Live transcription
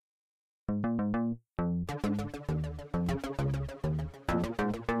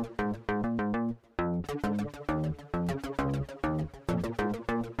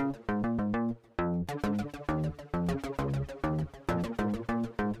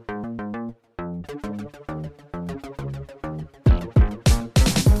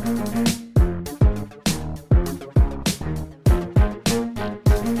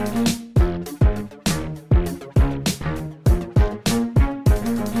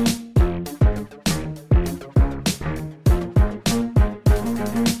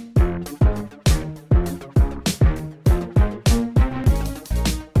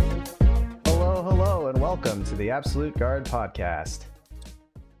The Absolute Guard Podcast.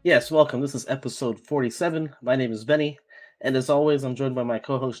 Yes, welcome. This is episode 47. My name is Benny, and as always, I'm joined by my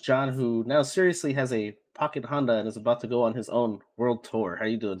co-host John, who now seriously has a pocket Honda and is about to go on his own world tour. How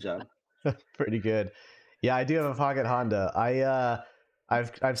you doing, John? Pretty good. Yeah, I do have a pocket Honda.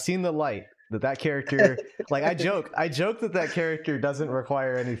 I've seen the light that character. Like I joke that character doesn't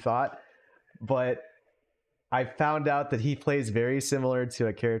require any thought, but I found out that he plays very similar to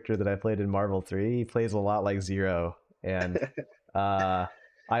a character that I played in Marvel 3. He plays a lot like Zero. And I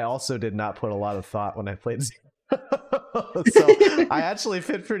also did not put a lot of thought when I played Zero. So I actually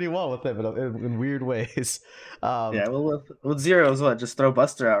fit pretty well with him in weird ways. Well, with Zero is what? Just throw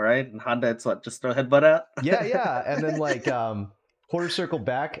Buster out, right? And Honda, it's what? Just throw Headbutt out? Yeah. And then like quarter circle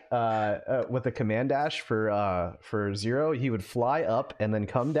back with a command dash for Zero, he would fly up and then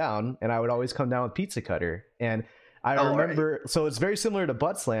come down, and I would always come down with Pizza Cutter. And I remember, right. So it's very similar to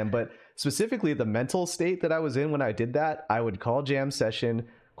Butt Slam, but specifically the mental state that I was in when I did that, I would call jam session,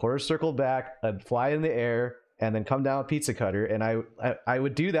 quarter circle back, I'd fly in the air, and then come down with Pizza Cutter. And I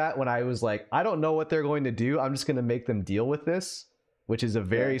would do that when I was like, I don't know what they're going to do. I'm just going to make them deal with this, which is a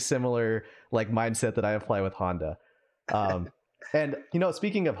very similar like mindset that I apply with Honda. And, you know,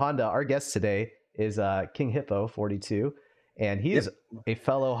 speaking of Honda, our guest today is KingHippo 42, and he is a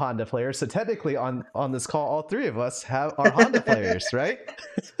fellow Honda player. So technically on this call, all three of us are Honda players, right?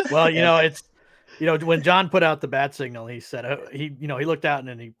 Well, when John put out the bat signal, he said, he looked out and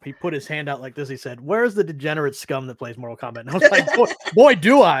then he put his hand out like this. He said, "Where's the degenerate scum that plays Mortal Kombat?" And I was like, boy,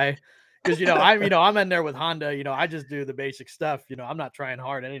 do I. Because, I'm in there with Honda. I just do the basic stuff. I'm not trying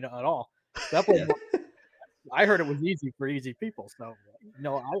hard at all. I heard it was easy for easy people. So,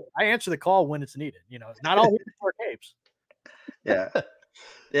 I answer the call when it's needed. Not all for capes. Yeah.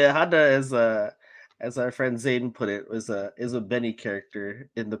 Honda is as our friend Zayden put it, is a Benny character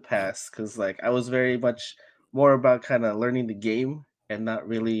in the past. Cause like I was very much more about kind of learning the game and not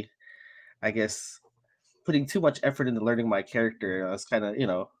really, I guess, putting too much effort into learning my character. I was kind of,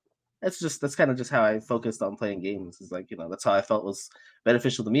 that's kind of just how I focused on playing games. Is like, that's how I felt was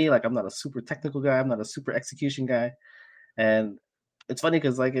beneficial to me. Like I'm not a super technical guy. I'm not a super execution guy. And it's funny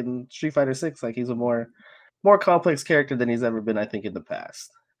because like in Street Fighter 6, like he's a more complex character than he's ever been, I think, in the past.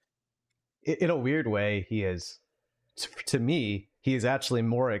 In a weird way, he is, to me, he is actually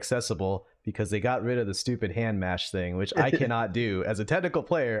more accessible because they got rid of the stupid hand mash thing, which I cannot do. As a technical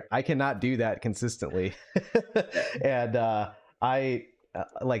player, I cannot do that consistently. And I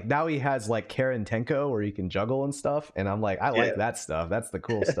like now he has like Karen Tenko where he can juggle and stuff. And I'm like, I like that stuff. That's the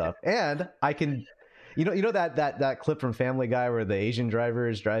cool stuff. And I can... You know that clip from Family Guy where the Asian driver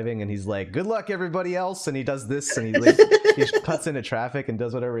is driving and he's like, "Good luck, everybody else," and he does this and he cuts into traffic and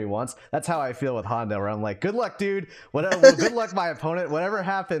does whatever he wants. That's how I feel with Honda, where I'm like, "Good luck, dude. Whatever. Good luck, my opponent. Whatever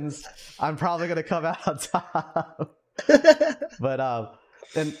happens, I'm probably gonna come out on top." But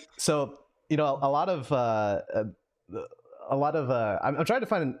and so a lot of I'm trying to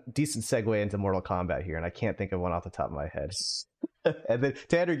find a decent segue into Mortal Kombat here, and I can't think of one off the top of my head. And then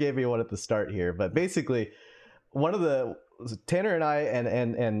Tanner gave me one at the start here, but basically, one of the Tanner and I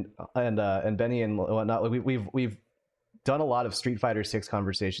and Benny and whatnot, we've done a lot of Street Fighter 6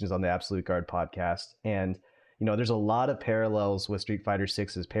 conversations on the Absolute Guard podcast, and there's a lot of parallels with Street Fighter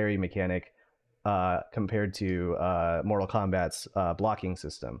 6's parry mechanic compared to Mortal Kombat's blocking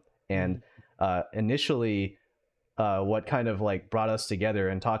system. And initially, what kind of like brought us together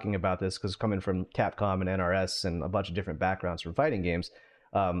and talking about this, because coming from Capcom and NRS and a bunch of different backgrounds from fighting games,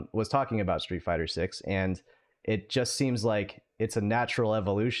 was talking about Street Fighter 6, and it just seems like it's a natural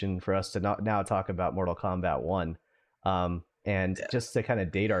evolution for us to now talk about Mortal Kombat 1. Just to kind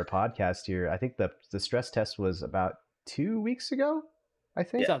of date our podcast here, I think the stress test was about 2 weeks ago, I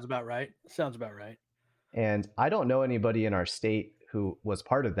think. Sounds about right. And I don't know anybody in our state who was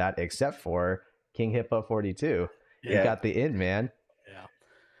part of that except for KingHippo 42. You got the in, man. Yeah.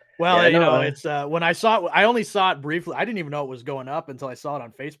 Well, it's when I saw it, I only saw it briefly. I didn't even know it was going up until I saw it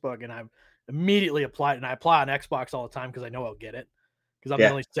on Facebook, and I immediately applied. And I apply on Xbox all the time because I know I'll get it. because I'm the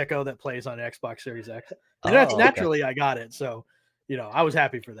only sicko that plays on Xbox Series X. And Oh, naturally I got it. So, I was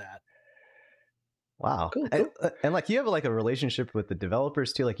happy for that. Wow. Cool. And like you have like a relationship with the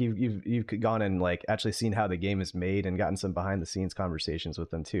developers too. Like you've gone and like actually seen how the game is made and gotten some behind the scenes conversations with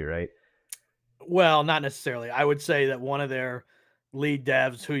them too, right? Well, not necessarily. I would say that one of their lead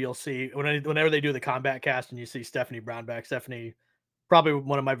devs, who you'll see whenever they do the Kombat cast, and you see Stephanie Brownback. Stephanie, probably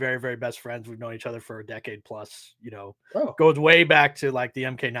one of my very, very best friends. We've known each other for a decade plus. Goes way back to like the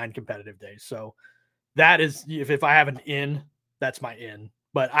MK9 competitive days. So that is, if I have an in, that's my in.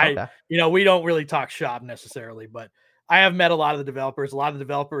 But we don't really talk shop necessarily, but I have met a lot of the developers. A lot of the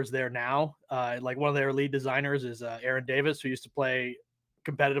developers there now, like one of their lead designers is Aaron Davis, who used to play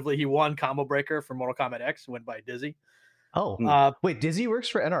competitively. He won Combo Breaker for Mortal Kombat X, went by Dizzy. Oh, wait, Dizzy works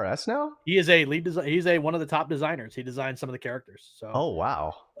for NRS now? He is a lead designer. He's one of the top designers. He designed some of the characters. So, oh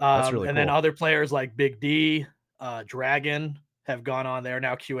wow, that's really cool. And then other players like Big D, Dragon have gone on there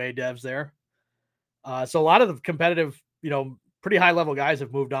now. QA devs there. So a lot of the competitive, pretty high level guys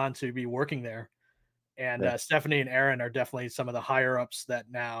have moved on to be working there. And Stephanie and Aaron are definitely some of the higher ups that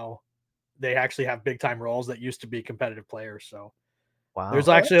now they actually have big time roles that used to be competitive players. So there's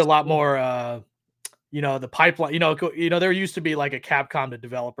actually a lot more, the pipeline, there used to be like a Capcom to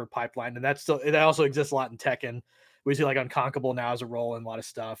developer pipeline, and that also exists a lot in Tekken. We see like Unconquerable now as a role in a lot of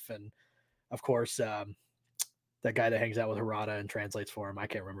stuff. And of course, that guy that hangs out with Harada and translates for him. I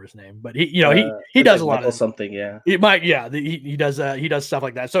can't remember his name, but he does like a lot of something. Yeah, he does stuff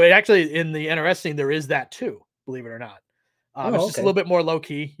like that. So it actually in the NRS scene there is that too. Believe it or not, it's just a little bit more low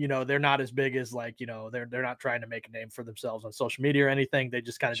key. They're not as big as like they're not trying to make a name for themselves on social media or anything. They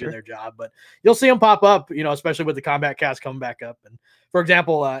just kind of do their job. But you'll see them pop up. Especially with the Kombat cast coming back up. And for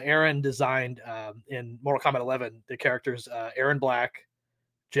example, Aaron designed in Mortal Kombat 11 the characters Aaron Black,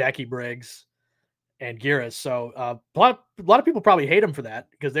 Jackie Briggs, and Geras. So a lot of people probably hate him for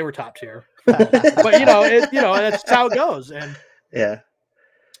that because they were top tier. But that's how it goes. And yeah,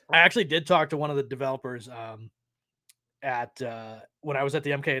 I actually did talk to one of the developers at when I was at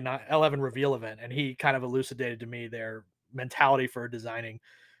the MK11 reveal event, and he kind of elucidated to me their mentality for designing,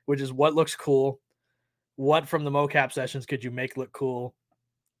 which is what looks cool, what from the mocap sessions could you make look cool,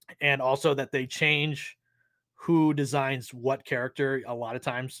 and also that they change who designs what character a lot of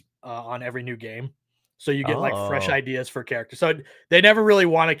times on every new game. So you get like fresh ideas for characters. So they never really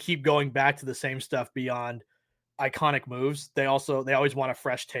want to keep going back to the same stuff beyond iconic moves. They always want a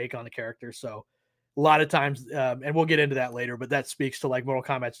fresh take on the character. So a lot of times, and we'll get into that later, but that speaks to like Mortal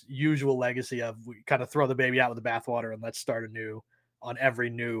Kombat's usual legacy of we kind of throw the baby out with the bathwater and let's start anew on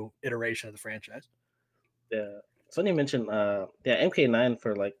every new iteration of the franchise. Yeah. It's funny you mentioned, MK9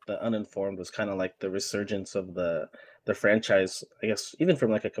 for like the uninformed was kind of like the resurgence of the franchise, I guess, even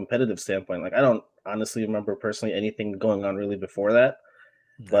from like a competitive standpoint. Like I don't honestly remember personally anything going on really before that.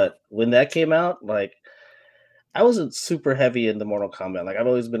 No. But when that came out, like I wasn't super heavy into Mortal Kombat. Like I've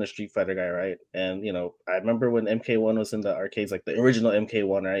always been a Street Fighter guy, right? And I remember when MK1 was in the arcades, like the original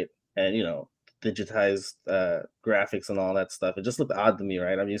MK1, right? And digitized graphics and all that stuff. It just looked odd to me,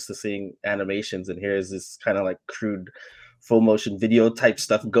 right? I'm used to seeing animations, and here's this kind of like crude full motion video type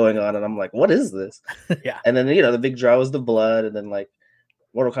stuff going on, and I'm like, what is this? Yeah. And then the big draw was the blood, and then like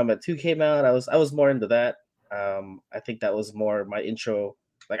Mortal Kombat 2 came out. I was more into that. I think that was more my intro.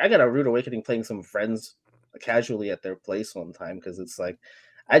 Like I got a rude awakening playing some friends casually at their place one time, because it's like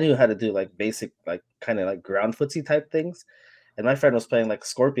I knew how to do like basic like kind of like ground footsie type things. And my friend was playing like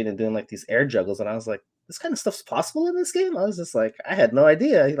Scorpion and doing like these air juggles, and I was like, this kind of stuff's possible in this game? I was just like, I had no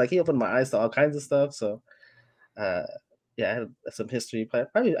idea. Like he opened my eyes to all kinds of stuff. So I had some history.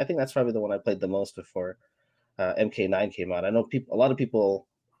 Probably, I think that's probably the one I played the most before MK9 came out. I know a lot of people,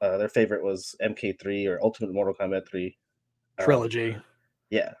 their favorite was MK3 or Ultimate Mortal Kombat 3 trilogy.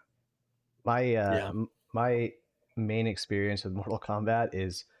 Yeah. My main experience with Mortal Kombat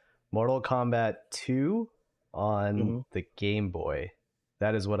is Mortal Kombat 2 on the Game Boy.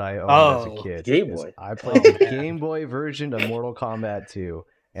 That is what I owned as a kid. Game Boy. I played the Game Boy version of Mortal Kombat 2.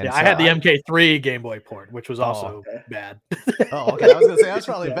 And I had the MK3 Game Boy port, which was also bad. Okay. I was going to say that's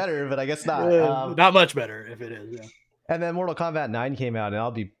probably better, but I guess not. Not much better if it is. Yeah. And then Mortal Kombat 9 came out, and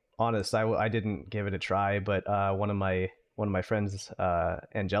I'll be honest, I didn't give it a try, but one of my friends,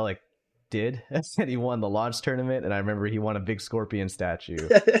 Angelic, did, and he won the launch tournament, and I remember he won a big scorpion statue.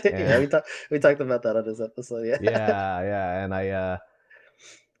 Yeah, we talked about that on this episode. Yeah, and I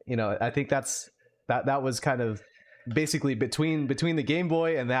I think that was kind of basically between the Game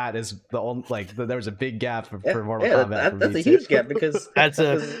Boy and that is the only, like there was a big gap for Mortal Kombat. That's a huge gap because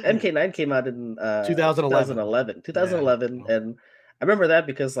MK9 came out in 2011, and I remember that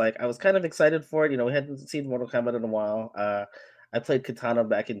because like I was kind of excited for it. We hadn't seen Mortal Kombat in a while. I played Katana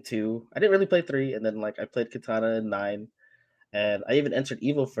back in 2. I didn't really play 3, and then like I played Katana in 9, and I even entered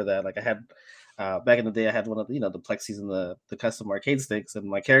Evo for that. Like I had back in the day, I had one of the, the Plexis and the custom arcade sticks, and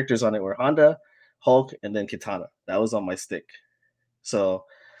my characters on it were Honda, Hulk, and then Katana. That was on my stick. So,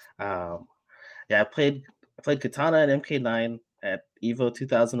 um, yeah, I played Katana and MK9 at Evo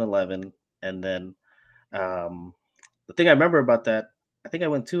 2011, and then um, the thing I remember about that, I think I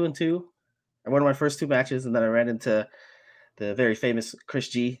went 2-2. I won my first 2 matches, and then I ran into the very famous Chris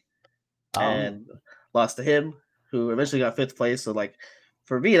G and lost to him, who eventually got 5th place. So like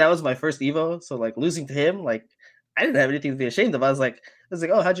for me, that was my first Evo. So like losing to him, like I didn't have anything to be ashamed of. I was like,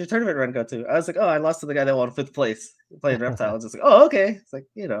 oh, how'd your tournament run go to? I was like, oh, I lost to the guy that won 5th place playing Reptile. I was just like, oh, okay. It's like,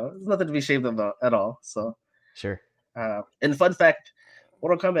 there's nothing to be ashamed of at all. So Sure. And fun fact,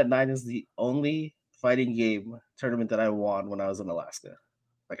 Mortal Kombat 9 is the only fighting game tournament that I won when I was in Alaska.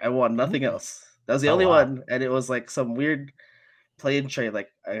 Like I won nothing else. That was the only one, and it was like some weird play and trade, like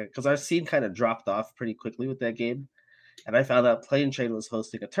because our scene kind of dropped off pretty quickly with that game, and I found out Play and Trade was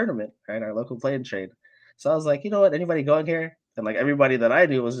hosting a tournament, right? Our local Play and Trade. So I was like, you know what? Anybody going here? And like everybody that I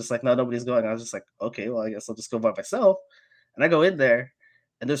knew was just like, no, nobody's going. I was just like, okay, well, I guess I'll just go by myself. And I go in there,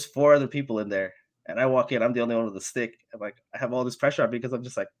 and there's 4 other people in there. And I walk in, I'm the only one with a stick. And like I have all this pressure on me because I'm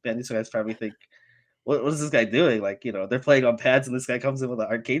just like, man, these guys probably think, what is this guy doing? Like, they're playing on pads and this guy comes in with an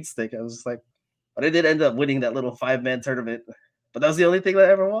arcade stick. I was just like, but I did end up winning that little 5-man tournament. But that was the only thing that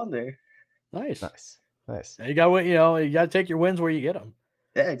I ever won there. Nice. You got you got to take your wins where you get them.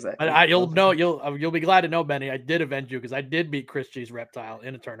 Yeah, exactly. You'll be glad to know, Benny. I did avenge you because I did beat Chris G's Reptile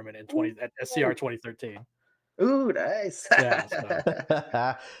in a tournament at SCR 2013. Ooh, nice. Yeah.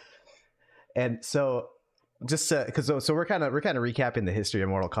 So. And so, just because we're kind of recapping the history of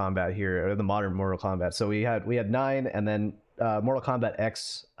Mortal Kombat here, or the modern Mortal Kombat. So we had 9, and then Mortal Kombat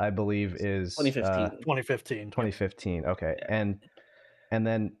X, I believe, is 2015. Okay, yeah. and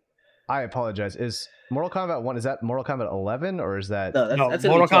then I apologize. Is Mortal Kombat 1, is that Mortal Kombat 11, or is that that's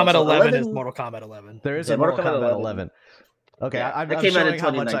Mortal Kombat 11 is Mortal Kombat 11? There is a Mortal Kombat 11. Okay, yeah, I'm came showing out in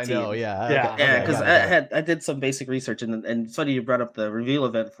how much I know. Because I did some basic research, and it's funny you brought up the reveal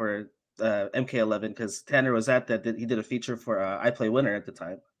event for MK11 because Tanner was at that. He did a feature for I Play Winner at the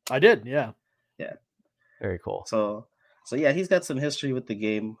time. I did, yeah. Very cool. So yeah, he's got some history with the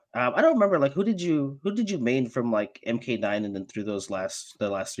game. I don't remember like who did you main from like MK9 and then through the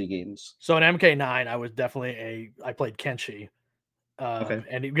last 3 games. So in MK9, I was definitely I played Kenshi, okay,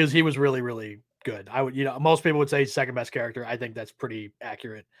 and because he was really really good. I would most people would say he's second best character. I think that's pretty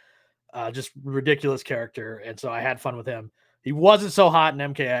accurate. Just ridiculous character, and so I had fun with him. He wasn't so hot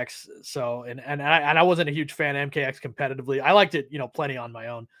in MKX, so and I wasn't a huge fan of MKX competitively. I liked it, plenty on my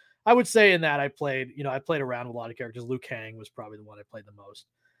own. I would say in that I played around with a lot of characters. Liu Kang was probably the one I played the most.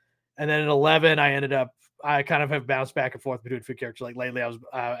 And then in 11, I kind of have bounced back and forth between a few characters. Like lately, I was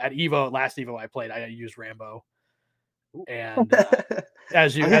at last Evo I played, I used Rambo. And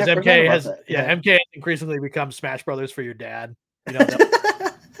MK has increasingly become Smash Brothers for your dad. That's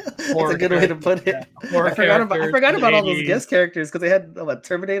a good way to put it. Yeah. I forgot about all those guest characters because they had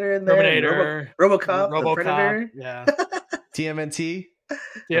Terminator in there, RoboCop, Predator. Yeah. TMNT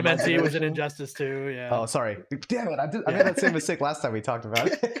was an Injustice too. Yeah. Oh, sorry. Damn it! I made that same mistake last time we talked about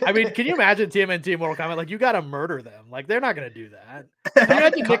it. I mean, can you imagine TMNT Mortal Kombat? Like, you got to murder them. Like, they're not going to do that.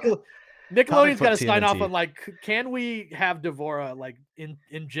 Nickelodeon's got to sign off on like, can we have Devora like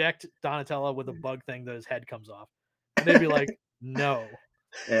inject Donatello with a bug thing that his head comes off? And they'd be like, no.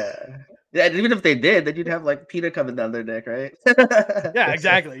 Yeah. Even if they did, then you'd have like PETA coming down their neck, right? Yeah,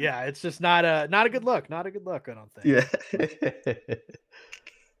 exactly. Yeah, it's just not a good look. Not a good look, I don't think. Yeah.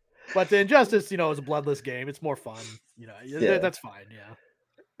 But the Injustice, is a bloodless game. It's more fun. That's fine. Yeah.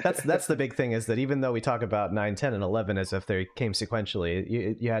 That's the big thing, is that even though we talk about 9, 10, and 11 as if they came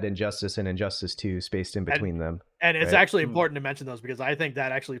sequentially, you had Injustice and Injustice 2 spaced in between them. And it's actually important to mention those because I think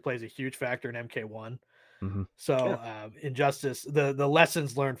that actually plays a huge factor in MK1. Mm-hmm. So Injustice, the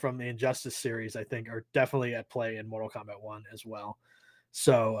lessons learned from the Injustice series, I think, are definitely at play in Mortal Kombat 1 as well.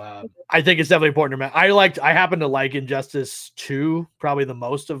 So I think it's definitely important to mention. I happen to like Injustice 2 probably the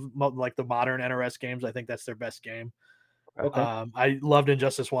most of like the modern NRS games. I think that's their best game. Okay. I loved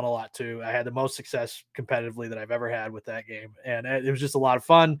Injustice 1 a lot too. I had the most success competitively that I've ever had with that game, and it was just a lot of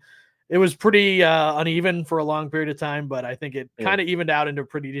fun. It was pretty uneven for a long period of time, but I think it kind of evened out into a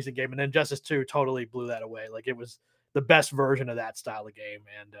pretty decent game. And then Injustice 2 totally blew that away. Like, it was the best version of that style of game.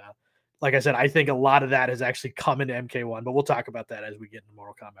 And like I said, I think a lot of that has actually come into MK1, but we'll talk about that as we get into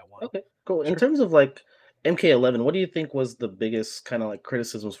Mortal Kombat 1. Okay, cool. In terms of like MK11, what do you think was the biggest kind of like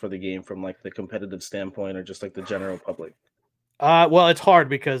criticisms for the game from like the competitive standpoint or just like the general public? Well, it's hard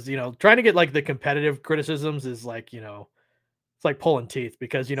because, trying to get like the competitive criticisms is like, it's like pulling teeth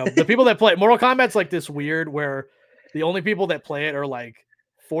because the people that play Mortal Kombat's like this weird where the only people that play it are like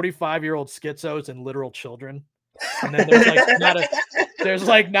 45-year-old schizos and literal children, and then there's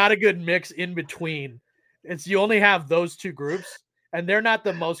not a good mix in between. It's you only have those two groups, and they're not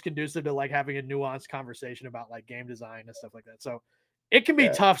the most conducive to like having a nuanced conversation about like game design and stuff like that. So it can be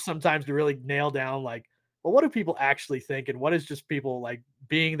tough sometimes to really nail down like, well, what do people actually think, and what is just people like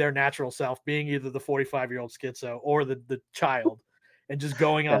being their natural self, being either the 45-year-old schizo or the child, and just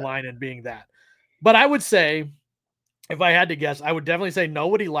going online and being that. But I would say, if I had to guess, I would definitely say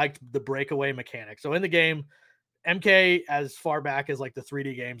nobody liked the breakaway mechanic. So in the game, MK, as far back as like the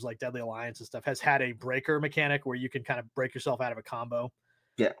 3D games like Deadly Alliance and stuff, has had a breaker mechanic where you can kind of break yourself out of a combo.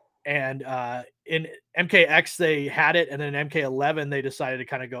 Yeah. And in MKX, they had it. And then in MK11, they decided to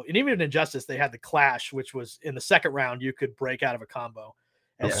kind of go. And even in Injustice, they had the Clash, which was in the second round, you could break out of a combo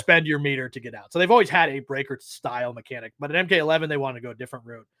and spend your meter to get out. So they've always had a breaker style mechanic. But in MK11, they wanted to go a different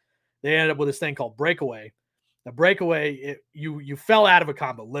route. They ended up with this thing called breakaway. The breakaway, you fell out of a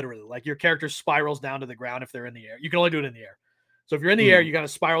combo, literally. Like your character spirals down to the ground if they're in the air. You can only do it in the air. So if you're in the air, you got to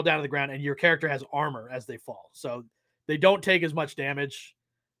spiral down to the ground, and your character has armor as they fall. So they don't take as much damage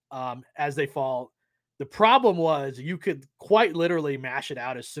as they fall. The problem was you could quite literally mash it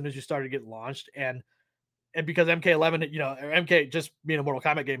out as soon as you started to get launched. And because MK11, MK just being a Mortal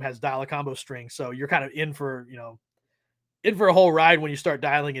Kombat game has dial a combo string. So you're kind of in for a whole ride when you start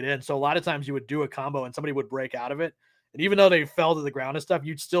dialing it in. So a lot of times you would do a combo and somebody would break out of it. And even though they fell to the ground and stuff,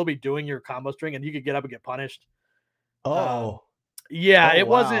 you'd still be doing your combo string and you could get up and get punished. It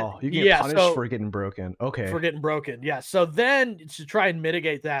wasn't. You get punished for getting broken. Okay. For getting broken. Yeah. So then to try and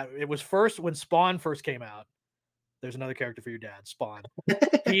mitigate that, it was first when Spawn first came out. There's another character for your dad, Spawn.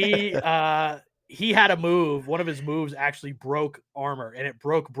 He had a move. One of his moves actually broke armor, and it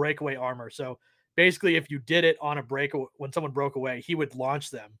broke breakaway armor. So basically, if you did it on a break, when someone broke away, he would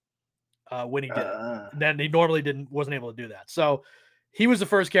launch them when he did it. Then he normally wasn't able to do that. So he was the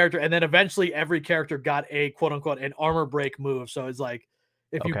first character, and then eventually every character got a quote unquote an armor break move. So it's like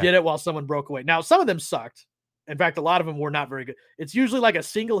if you did it while someone broke away. Now some of them sucked. In fact, a lot of them were not very good. It's usually like a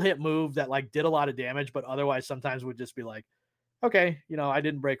single hit move that like did a lot of damage, but otherwise sometimes would just be like, okay, I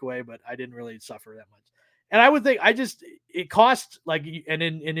didn't break away, but I didn't really suffer that much. And I would think it cost like, and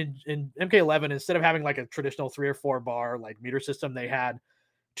in MK11, instead of having like a traditional 3 or 4 bar like meter system, they had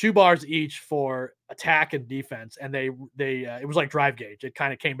 2 bars each for attack and defense. And they it was like drive gauge. It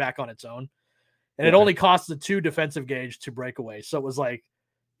kind of came back on its own, and it only cost the 2 defensive gauge to break away. So it was like,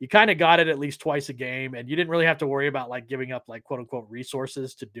 you kind of got it at least twice a game, and you didn't really have to worry about like giving up like quote unquote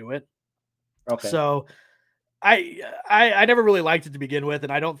resources to do it. Okay. So I never really liked it to begin with,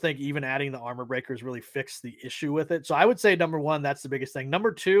 and I don't think even adding the armor breakers really fixed the issue with it. So I would say number 1, that's the biggest thing.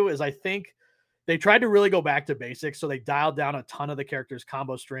 Number 2 is I think they tried to really go back to basics. So they dialed down a ton of the characters'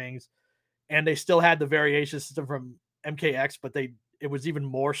 combo strings, and they still had the variation system from MKX, but it was even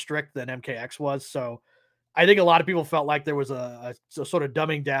more strict than MKX was. So I think a lot of people felt like there was a sort of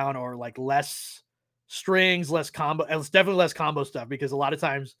dumbing down or like less strings, less combo. It was definitely less combo stuff because a lot of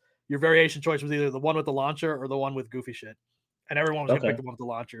times your variation choice was either the one with the launcher or the one with goofy shit. And everyone was going to pick the one with the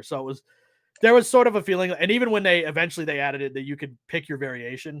launcher. So there was sort of a feeling. And even when they added it, that you could pick your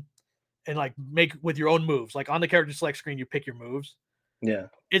variation and like make with your own moves. Like on the character select screen, you pick your moves. Yeah.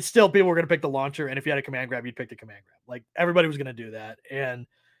 It's still people were going to pick the launcher. And if you had a command grab, you'd pick the command grab. Like everybody was going to do that. And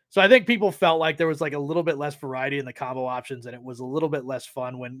so I think people felt like there was like a little bit less variety in the combo options, and it was a little bit less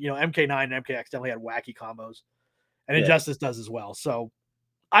fun when, MK9 and MKX definitely had wacky combos, and Injustice does as well. So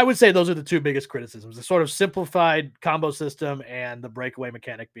I would say those are the 2 biggest criticisms: the sort of simplified combo system and the breakaway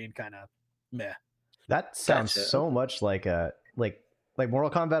mechanic being kind of meh. That sounds so much like like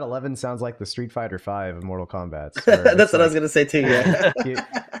Mortal Kombat 11 sounds like the Street Fighter 5 of Mortal Kombat. That's what I was gonna say too.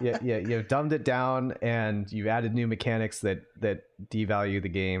 Yeah, you've dumbed it down and you've added new mechanics that devalue the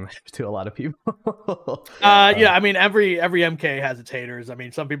game to a lot of people. I mean every MK has its haters. I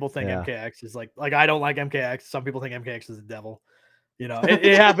mean, some people think MKX is like I don't like MKX. Some people think MKX is the devil.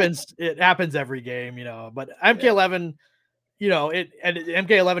 It happens. It happens every game. But MK11.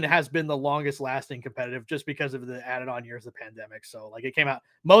 MK11 has been the longest lasting competitive just because of the added on years of the pandemic. So like it came out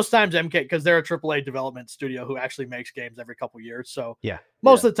most times MK because they're a AAA development studio who actually makes games every couple of years. So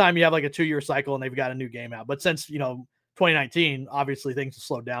most of the time you have like a 2-year cycle and they've got a new game out. But since 2019, obviously things have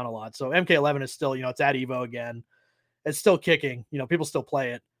slowed down a lot. So MK11 is still it's at Evo again. It's still kicking. People still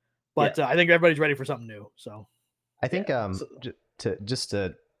play it, but I think everybody's ready for something new. So I think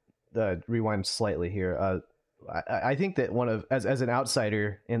to rewind slightly here. I think that as an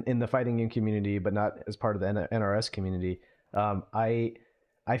outsider in the fighting game community, but not as part of the NRS community, I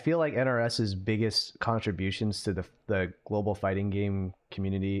I feel like NRS's biggest contributions to the global fighting game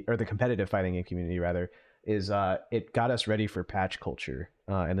community, or the competitive fighting game community rather, is it got us ready for patch culture,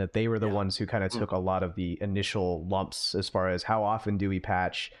 and that they were the ones who kind of took a lot of the initial lumps as far as how often do we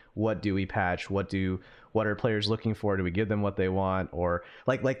patch, what do we patch, what are players looking for, do we give them what they want, or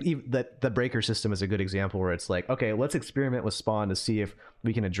like even the breaker system is a good example where it's like, okay, let's experiment with spawn to see if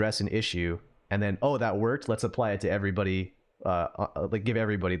we can address an issue, and then that worked, let's apply it to everybody, like give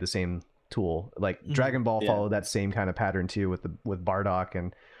everybody the same tool. Like Dragon Ball followed that same kind of pattern too with Bardock,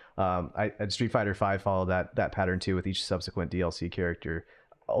 and Street Fighter V followed that pattern too with each subsequent DLC character.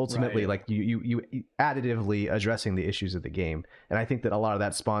 Ultimately, like you additively addressing the issues of the game, and I think that a lot of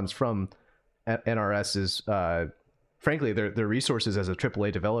that spawns from NRS's frankly their resources as a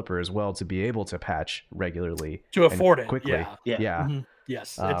AAA developer as well, to be able to patch regularly to afford it quickly. Yeah. Mm-hmm.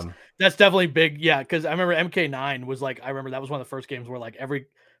 Yes, that's definitely big. Yeah, because I remember MK9 was like, I remember that was one of the first games where like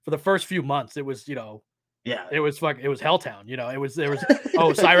for the first few months it was, it was Helltown. There was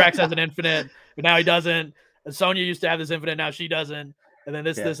Cyrax has an infinite, but now he doesn't. And Sonya used to have this infinite, now she doesn't. And then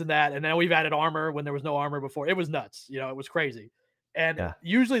this and that, and then we've added armor when there was no armor before. It was nuts. It was crazy. And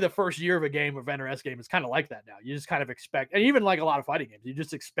usually the first year of a game, of NRS game, is kind of like that now. You just kind of expect, and even like a lot of fighting games, you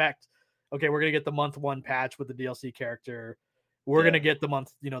just expect, okay, we're gonna get the month 1 patch with the DLC character. We're going to get the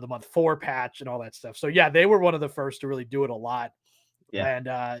month 4 patch and all that stuff. So yeah, they were one of the first to really do it a lot. Yeah.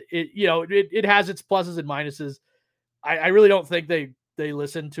 And it has its pluses and minuses. I really don't think they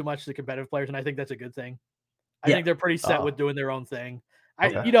listen too much to competitive players, and I think that's a good thing. I think they're pretty set with doing their own thing.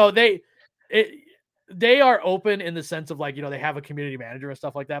 Okay. They are open in the sense of like, they have a community manager and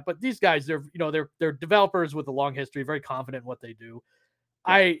stuff like that. But these guys, they're developers with a long history, very confident in what they do.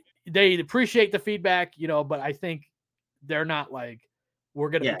 Yeah. They appreciate the feedback, but I think they're not like,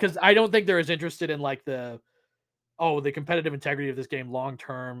 we're gonna, because I don't think they're as interested in like the competitive integrity of this game long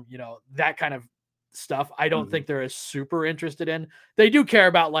term, that kind of stuff. I don't think they're as super interested in. They do care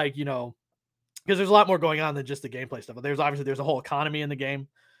about like, because there's a lot more going on than just the gameplay stuff. But there's a whole economy in the game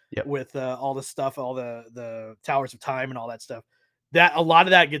with all the stuff, all the towers of time and all that stuff. That a lot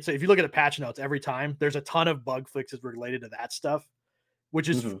of that gets, if you look at the patch notes every time, there's a ton of bug fixes related to that stuff, which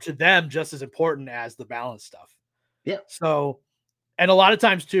is to them just as important as the balance stuff. Yeah. So, and a lot of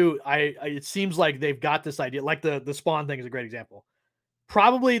times too, it seems like they've got this idea, like the spawn thing is a great example.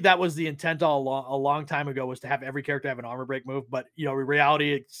 Probably that was the intent a long time ago, was to have every character have an armor break move, but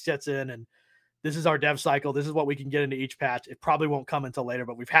reality it sets in, and this is our dev cycle. This is what we can get into each patch. It probably won't come until later,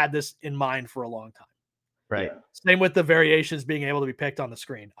 but we've had this in mind for a long time. Right. Same with the variations being able to be picked on the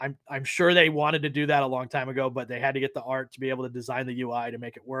screen. I'm sure they wanted to do that a long time ago, but they had to get the art to be able to design the UI to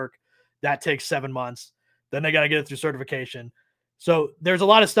make it work. That takes 7 months. Then they got to get it through certification. So there's a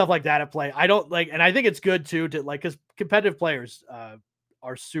lot of stuff like that at play. I don't like, and I think it's good too to like, because competitive players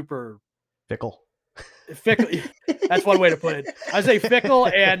are super fickle. That's one way to put it. I say fickle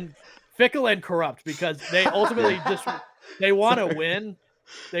and corrupt, because they ultimately they want to win.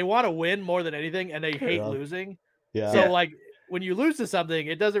 They want to win more than anything, and they hate losing. Yeah. So like when you lose to something,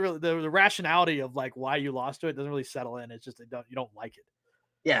 it doesn't really, the rationality of like why you lost to it doesn't really settle in. It's just you don't like it.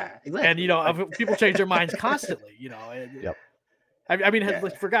 Yeah, exactly. And people change their minds constantly. Yep. I mean,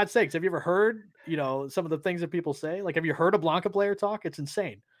 for God's sakes, have you ever heard some of the things that people say? Like, have you heard a Blanca player talk? It's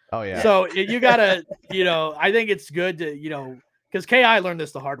insane. Oh yeah. So you gotta, I think it's good to, because KI learned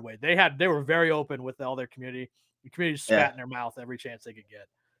this the hard way. They were very open with all their community. The community spat in their mouth every chance they could get,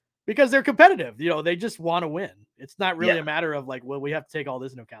 because they're competitive. They just want to win. It's not really a matter of like, well, we have to take all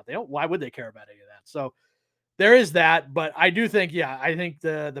this into account. Why would they care about any of that? So there is that, but I do think, I think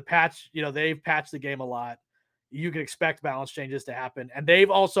the patch, they've patched the game a lot. You can expect balance changes to happen, and they've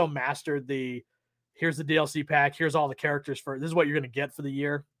also mastered here's the DLC pack, here's all the characters this is what you're going to get for the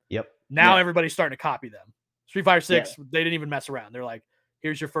year. Yep. Now everybody's starting to copy them. Street Fighter 6, they didn't even mess around. They're like,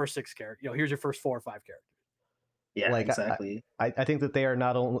 here's your first 6 characters. Here's your first 4 or 5 characters. Yeah, like, exactly. I think that they are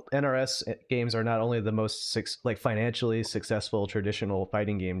not only, NRS games are not only the most financially successful traditional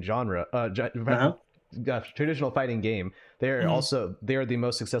fighting game genre, traditional fighting game. They're also they're the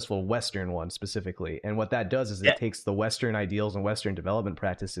most successful Western one specifically. And what that does is it takes the Western ideals and Western development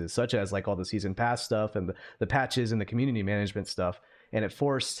practices, such as like all the season pass stuff and the patches and the community management stuff, and it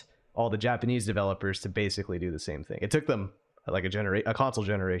forced all the Japanese developers to basically do the same thing. It took them like a console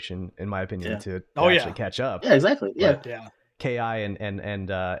generation, in my opinion, to actually catch up. Yeah, exactly. Yeah. But KI and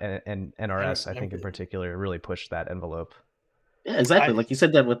NRS, I think in particular, really pushed that envelope. Yeah, exactly. Like you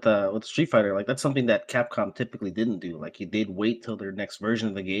said that with Street Fighter, like that's something that Capcom typically didn't do. Like they'd wait till their next version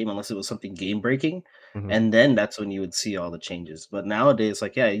of the game, unless it was something game breaking, and then that's when you would see all the changes. But nowadays,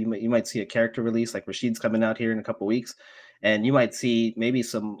 like you might see a character release, like Rashid's coming out here in a couple weeks, and you might see maybe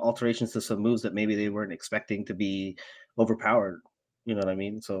some alterations to some moves that maybe they weren't expecting to be overpowered. You know what I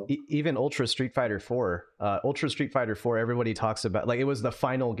mean? So even Ultra Street Fighter 4, everybody talks about, like, it was the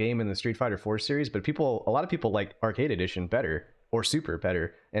final game in the Street Fighter 4 series, but a lot of people like Arcade Edition better, or Super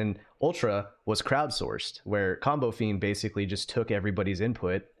better, and Ultra was crowdsourced, where Combo Fiend basically just took everybody's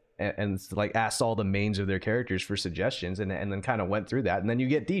input and like asked all the mains of their characters for suggestions, and then kind of went through that, and then you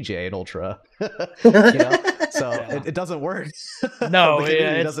get DJ in Ultra. You know, so it doesn't work. No, the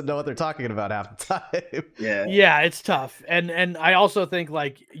community doesn't know what they're talking about half the time. Yeah, it's tough, and I also think,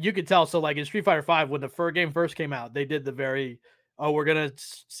 like, you could tell. So like in Street Fighter 5, when the game first came out, they did the very, we're gonna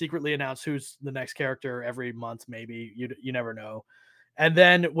secretly announce who's the next character every month, maybe, you never know. And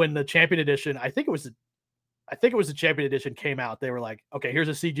then when the Champion Edition, I think it was the Champion Edition came out, they were like, okay, here's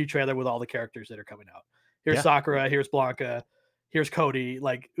a CG trailer with all the characters that are coming out. Here's Sakura, here's Blanca, here's Cody.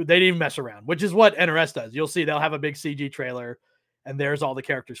 Like, they didn't even mess around, which is what NRS does. You'll see they'll have a big CG trailer and there's all the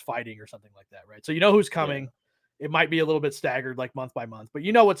characters fighting or something like that, right? So you know who's coming. Yeah. It might be a little bit staggered, like month by month, but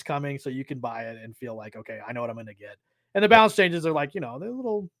you know what's coming, so you can buy it and feel like, okay, I know what I'm going to get. And the balance changes are like, they're a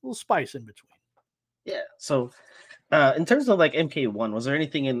little spice in between. Yeah. So in terms of like MK1, was there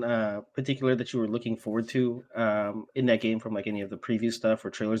anything in particular that you were looking forward to in that game from like any of the preview stuff or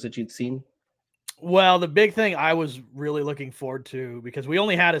trailers that you'd seen? Well, the big thing I was really looking forward to, because we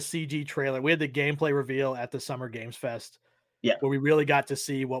only had a CG trailer. We had the gameplay reveal at the Summer Games Fest, where we really got to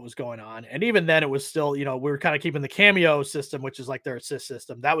see what was going on. And even then, it was still, we were kind of keeping the cameo system, which is like their assist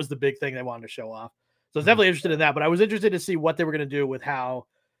system. That was the big thing they wanted to show off. So I was definitely interested in that. But I was interested to see what they were going to do with how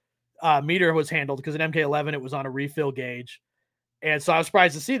meter was handled, because in MK11 it was on a refill gauge, and so I was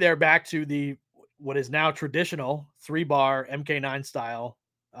surprised to see they're back to the what is now traditional 3-bar MK9 style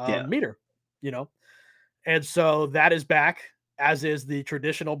meter, and so that is back, as is the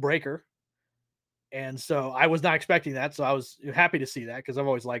traditional breaker. And so I was not expecting that, so I was happy to see that, because I've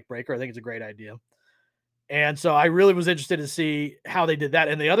always liked breaker. I think it's a great idea. And so I really was interested to see how they did that.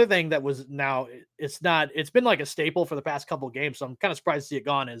 And the other thing that was, now it's been like a staple for the past couple of games, so I'm kind of surprised to see it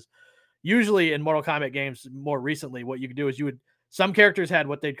gone, is usually in Mortal Kombat games more recently, what you could do is some characters had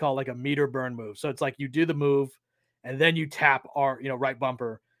what they'd call like a meter burn move. So it's like you do the move and then you tap right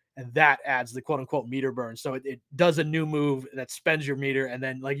bumper, and that adds the quote unquote meter burn. So it does a new move that spends your meter, and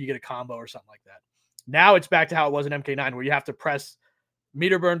then like you get a combo or something like that. Now it's back to how it was in MK9, where you have to press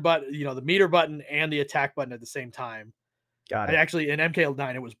meter burn button, the meter button and the attack button at the same time. Got it. Actually, in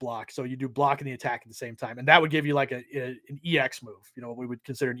MK9 it was block, so you do block and the attack at the same time, and that would give you like an EX move, what we would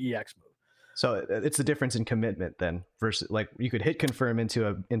consider an EX move. So it's the difference in commitment then, versus like you could hit confirm into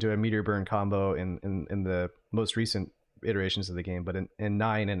a meter burn combo in the most recent iterations of the game, but in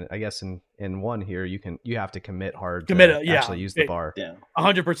 9 and I guess in 1 here you have to commit hard to actually use the bar.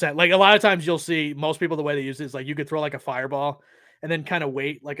 100%. Like a lot of times you'll see most people, the way they use it is like you could throw like a fireball and then kind of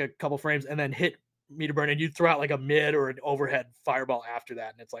wait like a couple frames and then hit meter burn, and you throw out like a mid or an overhead fireball after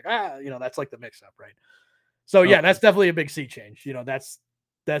that, and it's like that's like the mix up, right? So that's definitely a big sea change.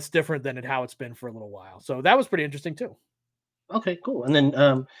 That's different than how it's been for a little while. So that was pretty interesting too. Okay, cool. And then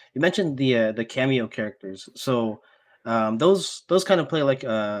you mentioned the cameo characters. So those kind of play like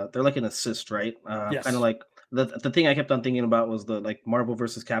they're like an assist, right? Yes. Kind of like the thing I kept on thinking about was the like Marvel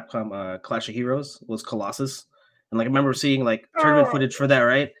versus Capcom Clash of Heroes was Colossus. And like I remember seeing like tournament footage for that,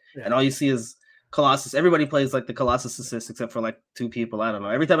 right? Yeah. And all you see is Colossus. Everybody plays like the Colossus assist except for like 2 people. I don't know.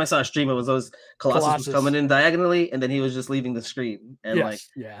 Every time I saw a stream, it was always Colossus was coming in diagonally, and then he was just leaving the screen. And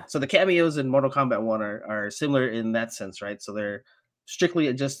so the cameos in Mortal Kombat 1 are similar in that sense, right? So they're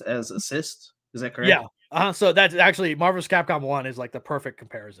strictly just as assist. Is that correct? Yeah. So that's actually Marvel's Capcom 1 is like the perfect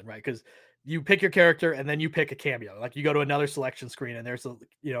comparison, right? Because you pick your character and then you pick a cameo. Like you go to another selection screen and there's a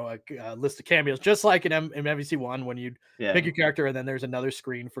list of cameos, just like in MVC 1 when you pick your character and then there's another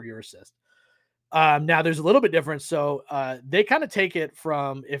screen for your assist. Now there's a little bit different. So they kind of take it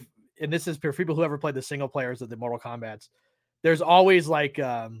from and this is for people who ever played the single players of the Mortal Kombats, there's always like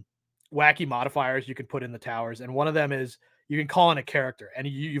wacky modifiers you can put in the towers. And one of them is you can call in a character and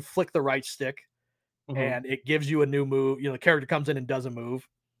you flick the right stick and it gives you a new move. The character comes in and does a move.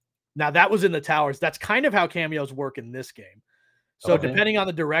 Now that was in the towers. That's kind of how cameos work in this game. So depending on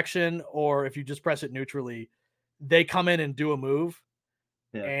the direction, or if you just press it neutrally, they come in and do a move.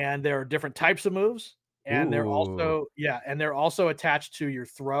 Yeah. And there are different types of moves, and they're also attached to your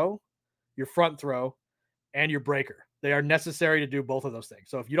throw, your front throw, and your breaker. They are necessary to do both of those things.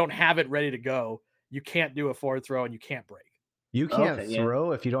 So if you don't have it ready to go, you can't do a forward throw and you can't break. You can't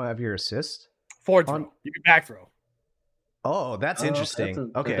throw if you don't have your assist? Forward throw. You can back throw. Oh, that's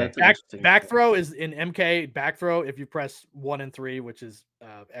interesting. Back throw is in MK. Back throw, if you press 1 and 3, which is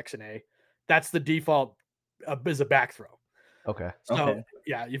X and A, that's the default is a back throw. Okay. So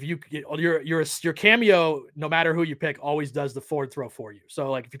yeah, if your cameo, no matter who you pick, always does the forward throw for you. So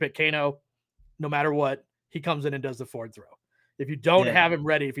like if you pick Kano, no matter what, he comes in and does the forward throw. If you don't have him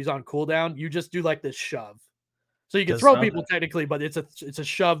ready, if he's on cooldown, you just do like this shove. So you can throw people technically, but it's a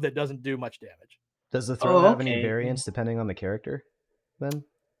shove that doesn't do much damage. Does the throw have any variance depending on the character? Then,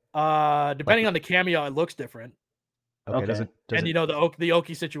 depending on the cameo, it looks different. Okay. Does and you know the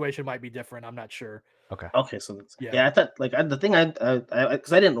Oki situation might be different. I'm not sure. Okay. So that's, I thought like the thing I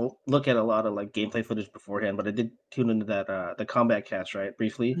because I didn't look at a lot of like gameplay footage beforehand, but I did tune into that the combat cast right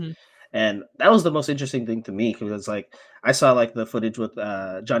briefly, and that was the most interesting thing to me because like I saw like the footage with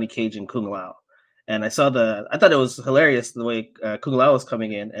Johnny Cage and Kung Lao, and I thought it was hilarious the way Kung Lao was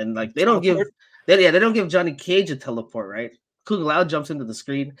coming in, and like they don't give Johnny Cage a teleport, right? Kung Lao jumps into the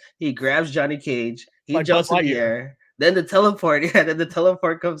screen, he grabs Johnny Cage, he like jumps in the air. Then the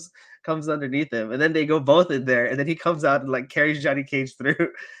teleport comes underneath him, and then they go both in there, and then he comes out and like carries Johnny Cage through.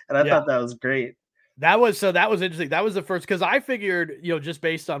 And I thought that was great. That was interesting. That was the first because I figured, just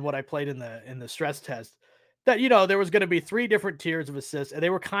based on what I played in the stress test, that there was going to be 3 different tiers of assists, and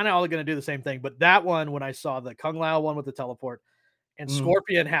they were kind of all going to do the same thing. But that one, when I saw the Kung Lao one with the teleport, and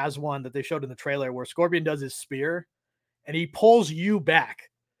Scorpion has one that they showed in the trailer where Scorpion does his spear, and he pulls you back.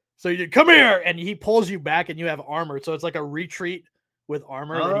 So you come here, and he pulls you back, and you have armor. So it's like a retreat with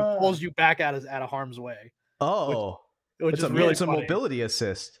armor, and he pulls you back out of harm's way. Which is really it's a mobility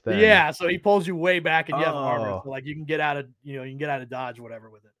assist. Then. Yeah, so he pulls you way back, and you have armor, so like you can get out of dodge, whatever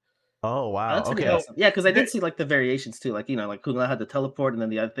with it. Oh wow! That's okay, awesome. Yeah, because I did see like the variations too, like like Kung Lao had the teleport, and then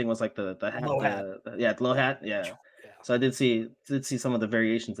the other thing was like the hat, low hat, yeah. So I did see some of the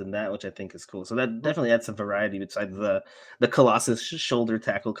variations in that, which I think is cool. So that definitely adds some variety besides the Colossus shoulder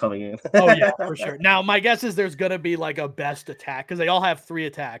tackle coming in. Oh yeah, for sure. Now my guess is there's gonna be like a best attack because they all have 3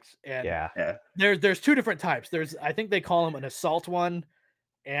 attacks, and there's 2 different types. I think they call them an assault one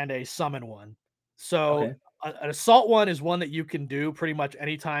and a summon one. So an assault one is one that you can do pretty much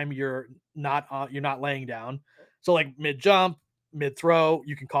anytime you're not laying down. So like mid jump, mid throw,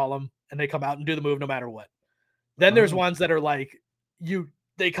 you can call them, and they come out and do the move no matter what. Then there's ones that are like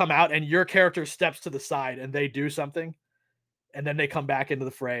they come out and your character steps to the side and they do something, and then they come back into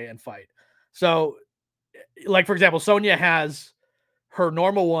the fray and fight. So, like for example, Sonya has her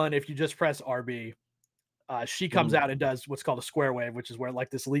normal one. If you just press RB, she comes out and does what's called a square wave, which is where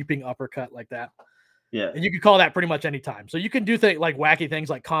like this leaping uppercut like that. Yeah, and you can call that pretty much any time. So you can do things like wacky things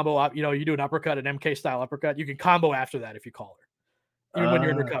like combo up. You do an uppercut, an MK style uppercut. You can combo after that if you call her, even when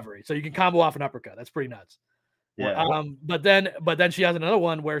you're in recovery. So you can combo off an uppercut. That's pretty nuts. Yeah. But then she has another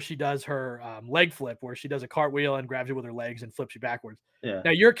one where she does her leg flip, where she does a cartwheel and grabs you with her legs and flips you backwards. Yeah.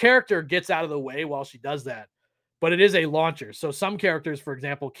 Now your character gets out of the way while she does that, but it is a launcher. So some characters, for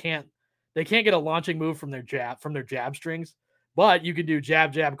example, can't get a launching move from their jab strings, but you can do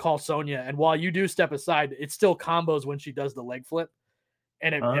jab, call Sonya, and while you do step aside, it still combos when she does the leg flip,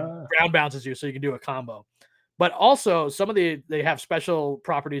 and it ground bounces you, so you can do a combo. But also, they have special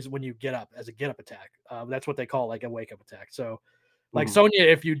properties when you get up as a get up attack. That's what they call like a wake up attack. So, like Sonya,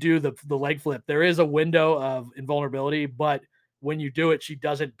 if you do the leg flip, there is a window of invulnerability, but when you do it, she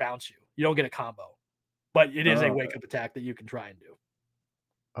doesn't bounce you. You don't get a combo, but it is a wake up attack that you can try and do.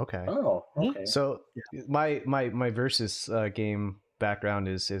 Okay. Oh, okay. So my versus game background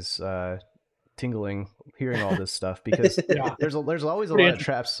is tingling hearing all this stuff because there's always a lot of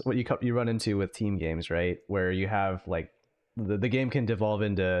traps what you run into with team games, right? Where you have like the game can devolve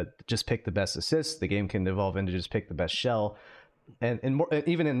into just pick the best assist, the game can devolve into just pick the best shell, and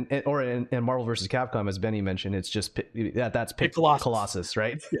even in Marvel versus Capcom, as Benny mentioned, it's just that's pick Colossus,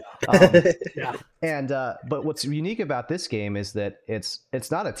 right? Yeah. And but what's unique about this game is that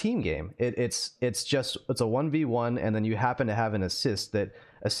it's not a team game. It's a 1v1, and then you happen to have an assist that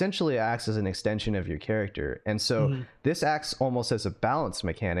essentially acts as an extension of your character. And so this acts almost as a balance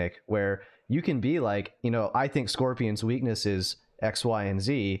mechanic where you can be like, I think Scorpion's weakness is X, Y, and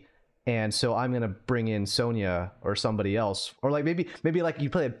Z, and so I'm gonna bring in Sonya or somebody else, or like maybe like you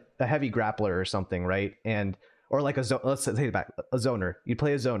play a heavy grappler or something, right? Or like let's take it back, a zoner. You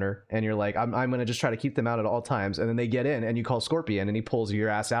play a zoner, and you're like, I'm gonna just try to keep them out at all times, and then they get in, and you call Scorpion, and he pulls your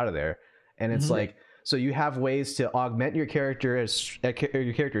ass out of there, and it's like, so you have ways to augment your character's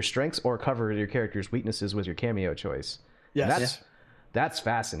strengths or cover your character's weaknesses with your cameo choice. That's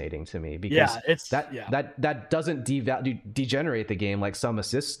fascinating to me because that doesn't degenerate the game like some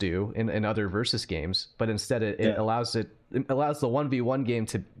assists do in other versus games, but instead it allows the 1v1 game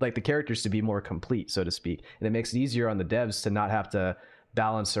to like the characters to be more complete, so to speak, and it makes it easier on the devs to not have to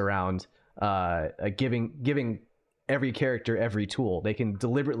balance around giving every character every tool. They can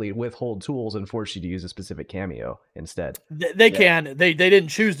deliberately withhold tools and force you to use a specific cameo instead. They can. They didn't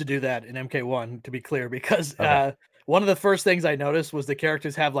choose to do that in MK1, to be clear, because one of the first things I noticed was the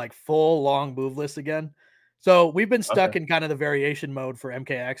characters have like full long move lists again. So we've been stuck in kind of the variation mode for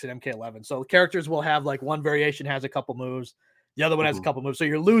MKX and MK11. So characters will have like one variation has a couple moves, the other one has a couple moves. So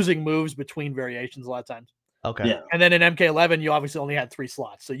you're losing moves between variations a lot of times. Okay. Yeah. And then in MK11, you obviously only had 3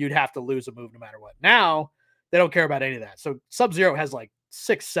 slots. So you'd have to lose a move no matter what. Now, they don't care about any of that. So Sub-Zero has like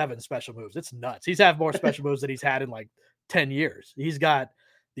 6, 7 special moves. It's nuts. He's had more special moves than he's had in like 10 years. He's got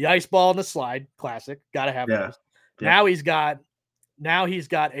the ice ball and the slide, classic. Got to have those. Yeah. Now he's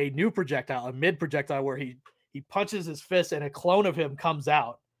got a new projectile, a mid projectile where he punches his fist and a clone of him comes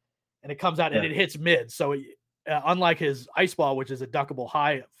out. And it comes out and it hits mid. So unlike his ice ball, which is a duckable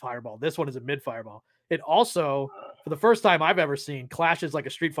high fireball, this one is a mid fireball. It also, for the first time I've ever seen, clashes like a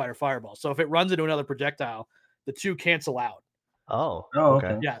Street Fighter fireball. So if it runs into another projectile, the two cancel out. Oh,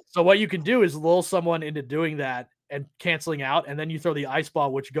 okay. Yeah. So what you can do is lull someone into doing that and canceling out, and then you throw the ice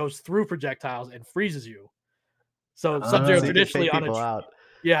ball, which goes through projectiles and freezes you. So Sub-Zero so traditionally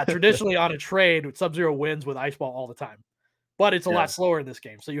traditionally on a trade, Sub-Zero wins with ice ball all the time. But it's a lot slower in this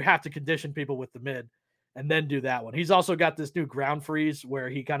game. So you have to condition people with the mid and then do that one. He's also got this new ground freeze where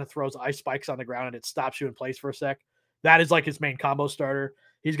he kind of throws ice spikes on the ground and it stops you in place for a sec. That is like his main combo starter.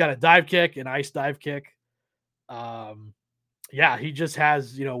 He's got a dive kick, an ice dive kick. He just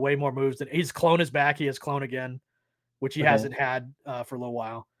has, way more moves. His clone is back. He has clone again, which he hasn't had for a little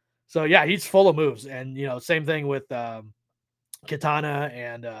while. So yeah, he's full of moves. And, same thing with Kitana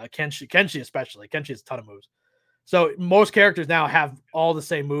and Kenshi especially. Kenshi has a ton of moves. So most characters now have all the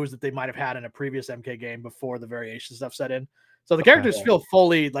same moves that they might have had in a previous MK game before the variation stuff set in. So the characters feel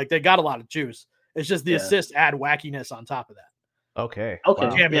fully like they got a lot of juice. It's just the assists add wackiness on top of that. Okay.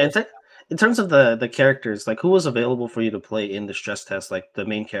 Wow. Yeah. In terms of the characters, like who was available for you to play in the stress test, like the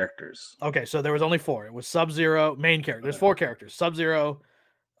main characters? Okay, so there was only 4. It was Sub-Zero, main character. There's 4 characters. Sub-Zero,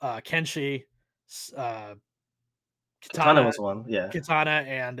 Kenshi, Kitana was one. Yeah. Kitana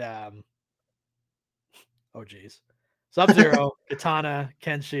and Sub-Zero, Kitana,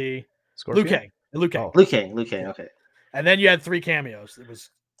 Kenshi, Scorpion? Liu Kang. Liu Kang, okay. And then you had 3 cameos. It was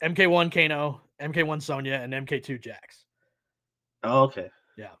MK1 Kano, MK1 Sonya, and MK2 Jax. Oh, okay.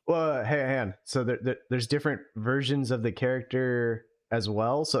 Yeah. Well, hang on. So there's different versions of the character as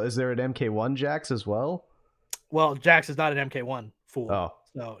well. So is there an MK1 Jax as well? Well, Jax is not an MK1 fool. Oh,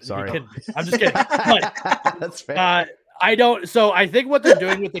 so sorry. I'm just kidding. But, that's fair. I don't. So I think what they're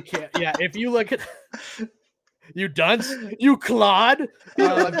doing with the if you look at you dunce, you clod.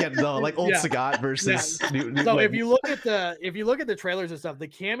 I'm getting like old Sagat versus Newton. So if you look at the trailers and stuff, the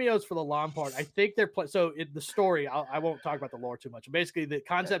cameos for the long part, I think they're the story. I won't talk about the lore too much. Basically, the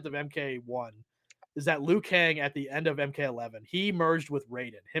concept of MK1 is that Liu Kang at the end of MK11 he merged with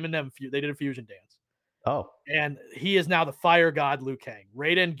Raiden. Him and them they did a fusion dance. Oh, and he is now the fire god Liu Kang.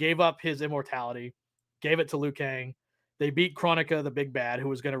 Raiden gave up his immortality, gave it to Liu Kang. They beat Kronika, the big bad, who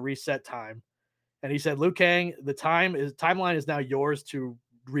was going to reset time. And he said, Liu Kang, the timeline is now yours to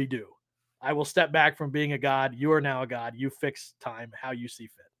redo. I will step back from being a god. You are now a god. You fix time how you see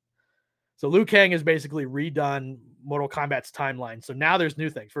fit. So Liu Kang has basically redone Mortal Kombat's timeline. So now there's new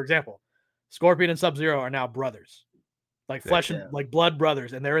things. For example, Scorpion and Sub-Zero are now brothers. Like flesh and like blood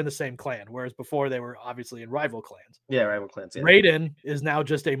brothers, and they're in the same clan, whereas before they were obviously in rival clans. Yeah, rival clans. Yeah. Raiden is now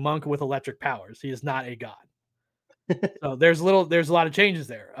just a monk with electric powers. He is not a god. So there's a lot of changes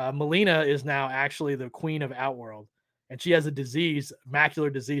there. Melina is now actually the queen of Outworld, and she has a disease,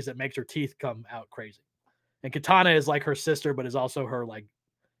 macular disease, that makes her teeth come out crazy. And Kitana is like her sister, but is also her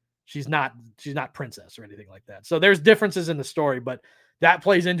she's not princess or anything like that. So there's differences in the story, but that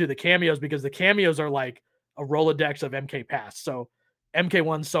plays into the cameos because the cameos are like a Rolodex of MK past. So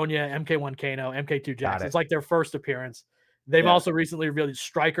MK1 Sonya, MK1 Kano, MK2 Jax. It's like their first appearance. They've also recently revealed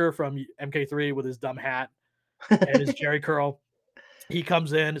Stryker from MK3 with his dumb hat and his Jerry curl. He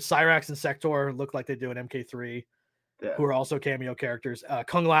comes in. Cyrax and Sector look like they do in MK3, who are also cameo characters.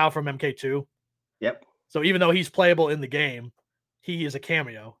 Kung Lao from MK2. Yep. So even though he's playable in the game, he is a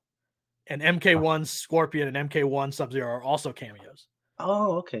cameo. And MK1 Scorpion and MK1 Sub-Zero are also cameos.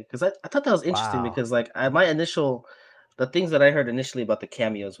 Oh, okay. Because I thought that was interesting because the things that I heard initially about the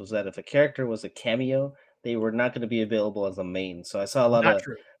cameos was that if a character was a cameo, they were not going to be available as a main. So I saw a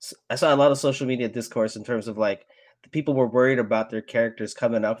lot of social media discourse in terms of like the people were worried about their characters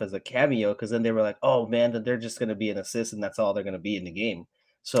coming up as a cameo because then they were like, oh man, that they're just going to be an assist and that's all they're going to be in the game.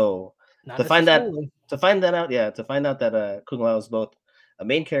 So to find out that Kung Lao is both a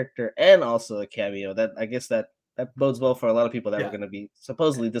main character and also a cameo, that I guess that that bodes well for a lot of people that were going to be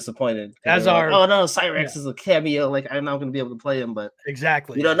supposedly disappointed. As like, our oh no, Cyrex is a cameo. Like I'm not going to be able to play him, but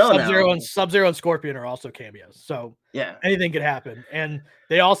exactly. You don't know Sub-Zero now. Sub-Zero and Scorpion are also cameos. So yeah, anything could happen. And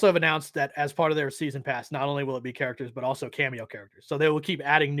they also have announced that as part of their season pass, not only will it be characters, but also cameo characters. So they will keep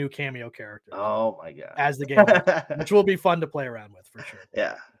adding new cameo characters. Oh my god. As the game goes, which will be fun to play around with for sure.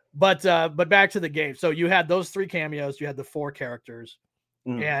 Yeah. But back to the game. So you had those 3 cameos, you had the 4 characters.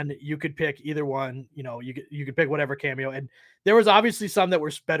 And you could pick either one, you could pick whatever cameo. And there was obviously some that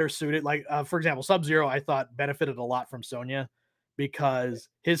were better suited. Like, for example, Sub-Zero, I thought benefited a lot from Sonya because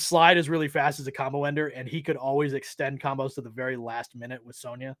his slide is really fast as a combo ender, and he could always extend combos to the very last minute with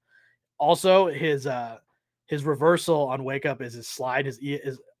Sonya. Also, his reversal on Wake Up is his slide, his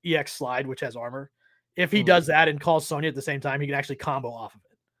EX slide, which has armor. If he does that and calls Sonya at the same time, he can actually combo off of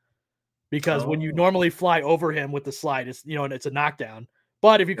it. Because when you normally fly over him with the slide, it's and it's a knockdown.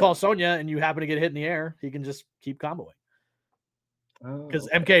 But if you call Sonya and you happen to get hit in the air, he can just keep comboing. Because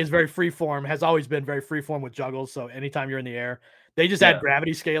MK is very freeform, has always been very freeform with juggles. So anytime you're in the air, they just add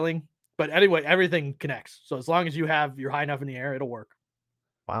gravity scaling. But anyway, everything connects. So as long as you're high enough in the air, it'll work.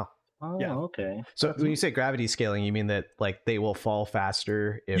 Wow. Oh, yeah. Okay. So when you say gravity scaling, you mean that like they will fall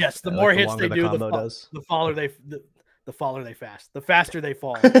faster? Yes, the more hits they do, the faster they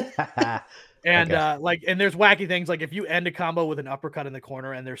fall. And and there's wacky things like if you end a combo with an uppercut in the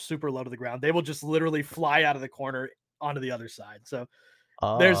corner and they're super low to the ground, they will just literally fly out of the corner onto the other side. So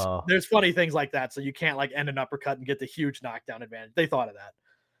there's funny things like that. So you can't like end an uppercut and get the huge knockdown advantage. They thought of that.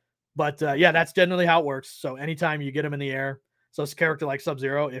 But that's generally how it works. So anytime you get him in the air, so it's a character like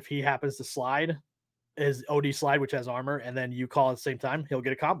Sub-Zero, if he happens to slide his OD slide, which has armor, and then you call at the same time, he'll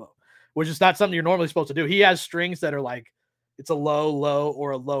get a combo, which is not something you're normally supposed to do. He has strings that are like it's a low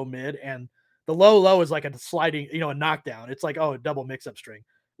or a low mid, and the low is like a sliding, a knockdown. It's like, a double mix-up string.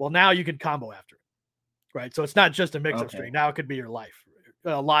 Well, now you can combo after it, right? So it's not just a mix-up string. Now it could be your life.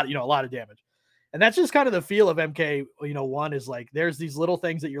 A lot of damage. And that's just kind of the feel of MK, 1 is like, there's these little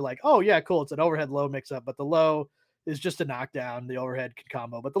things that you're like, oh, yeah, cool. It's an overhead low mix-up, but the low is just a knockdown. The overhead can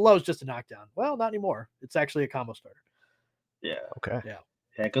combo, but the low is just a knockdown. Well, not anymore. It's actually a combo starter. Yeah. Okay. Yeah.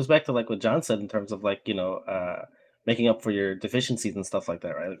 It goes back to like what John said in terms of like, making up for your deficiencies and stuff like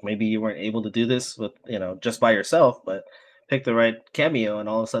that, right? Like maybe you weren't able to do this with, just by yourself, but pick the right cameo and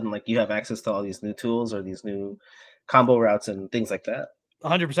all of a sudden like you have access to all these new tools or these new combo routes and things like that.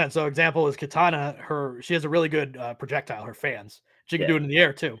 100%. So example is Katana, she has a really good projectile, her fans. She can do it in the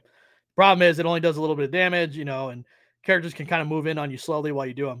air too. Problem is it only does a little bit of damage, and characters can kind of move in on you slowly while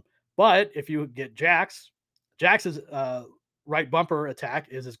you do them. But if you get Jax's right bumper attack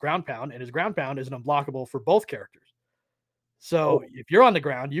is his ground pound, and his ground pound is an unblockable for both characters. So if you're on the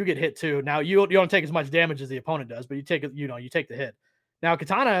ground, you get hit too. Now you don't take as much damage as the opponent does, but you take the hit. Now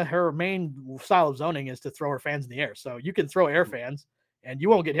Katana, her main style of zoning is to throw her fans in the air. So you can throw air fans and you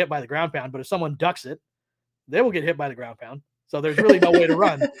won't get hit by the ground pound, but if someone ducks it, they will get hit by the ground pound. So there's really no way to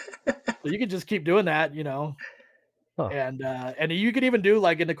run. So you can just keep doing that, and you could even do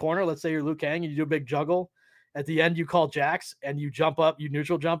like in the corner, let's say you're Liu Kang and you do a big juggle. At the end, you call Jax and you jump up, you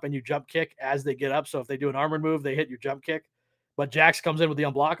neutral jump and you jump kick as they get up. So if they do an armored move, they hit your jump kick. But Jax comes in with the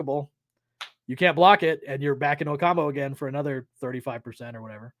unblockable. You can't block it, and you're back into a combo again for another 35% or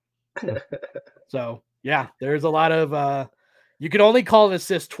whatever. So, yeah, there's a lot of you can only call an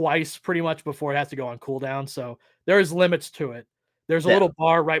assist twice pretty much before it has to go on cooldown. So there's limits to it. There's a little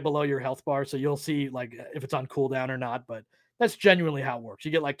bar right below your health bar, so you'll see like if it's on cooldown or not, but that's genuinely how it works.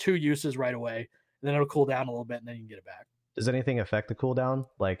 You get like 2 uses right away, and then it'll cool down a little bit, and then you can get it back. Does anything affect the cooldown?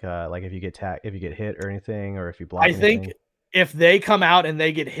 Like if you get hit or anything, or if you block I think if they come out and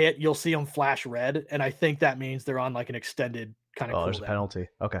they get hit, you'll see them flash red, and I think that means they're on like an extended kind of cooldown. There's a penalty.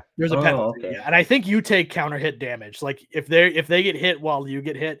 Okay. There's a penalty. Okay. Yeah. And I think you take counter hit damage. Like if they get hit while you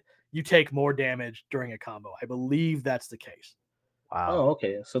get hit, you take more damage during a combo. I believe that's the case. Wow. Oh,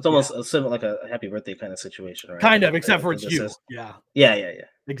 okay. So it's almost a similar like a happy birthday kind of situation, right? Kind of, except for it's you. Yeah. Yeah.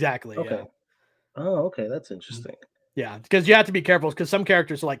 Exactly. Okay. Yeah. Oh, okay. That's interesting. Yeah, because you have to be careful because some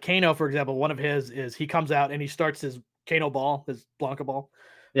characters, like Kano, for example, one of his is he comes out and he starts his Kano ball, his Blanca ball,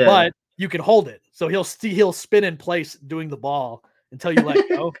 but you can hold it. So he'll spin in place doing the ball until you let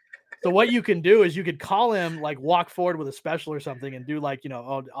go. So what you can do is you could call him like walk forward with a special or something and do like,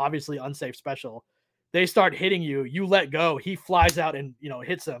 obviously unsafe special. They start hitting you, you let go, he flies out and,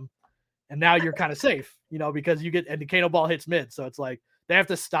 hits them. And now you're kind of safe, because and the Kano ball hits mid. So it's like, they have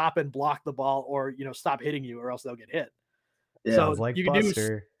to stop and block the ball or, stop hitting you or else they'll get hit. Yeah, so like you can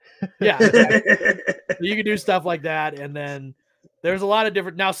Buster. Exactly. You can do stuff like that. And then there's a lot of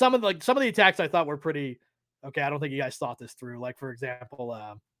different, now some of the attacks I thought were pretty, okay. I don't think you guys thought this through. Like for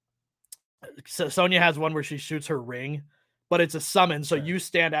example, So Sonya has one where she shoots her ring, but it's a summon, so Okay. you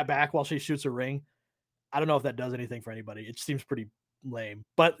stand at back while she shoots her ring. I don't know if that does anything for anybody. It seems pretty lame,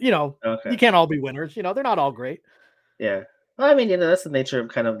 but you Okay. can't all be winners. They're not all great. Yeah. Well, I mean, that's the nature of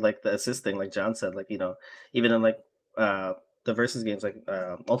kind of like the assist thing, like John said, like, even in like the versus games like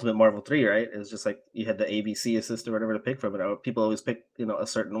Ultimate Marvel 3, right? It was just like you had the ABC assist or whatever to pick from it. People always pick, a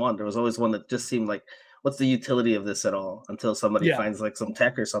certain one. There was always one that just seemed like, what's the utility of this at all? Until somebody Yeah. finds like some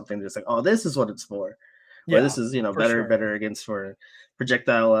tech or something, just like, oh, this is what it's for. Or Yeah, this is, for better sure. better against for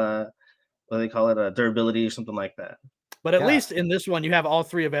projectile what do they call it? Durability or something like that. But at Yeah. least in this one, you have all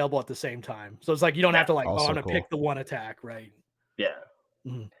three available at the same time. So it's like you don't have to like, Also I'm gonna pick cool. the one attack, right? Yeah.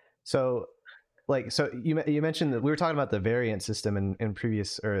 Mhm. So you mentioned that we were talking about the variant system in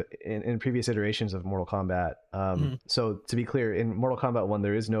previous in previous iterations of Mortal Kombat. Mhm. So to be clear, in Mortal Kombat 1,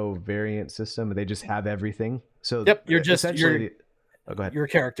 there is no variant system. They just have everything. So Yep, you're just essentially. Oh, go ahead. your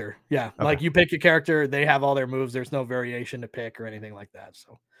character. Yeah, Okay. like you pick your character, they have all their moves. There's no variation to pick or anything like that.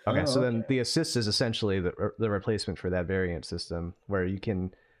 So Okay, Oh, so then okay. the assist is essentially the replacement for that variant system, where you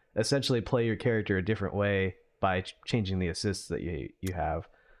can essentially play your character a different way by changing the assists that you have.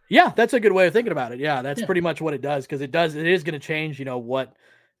 yeah, that's a good way of thinking about it. Yeah, that's Yeah. pretty much what it does because it is going to change. What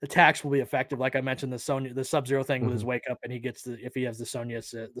attacks will be effective. Like I mentioned, the Sub-Zero thing with his wake up, and he gets if he has the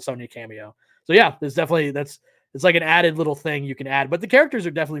Sonya cameo. So yeah, there's definitely it's like an added little thing you can add. But the characters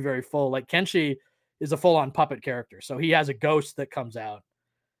are definitely very full. Like Kenshi is a full on puppet character, so he has a ghost that comes out,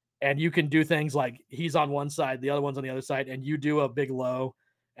 and you can do things like he's on one side, the other one's on the other side, and you do a big low,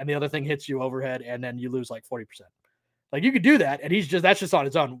 and the other thing hits you overhead, and then you lose like 40%. Like you could do that, and that's just on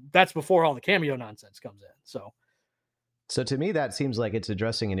its own. That's before all the cameo nonsense comes in. So to me, that seems like it's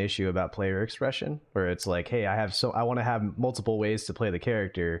addressing an issue about player expression, where it's like, hey, I want to have multiple ways to play the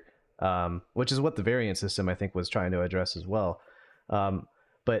character, which is what the variant system I think was trying to address as well.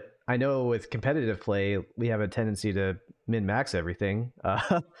 But I know with competitive play, we have a tendency to min max everything,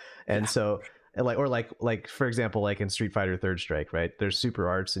 and so like for example, like in Street Fighter Third Strike, right? There's super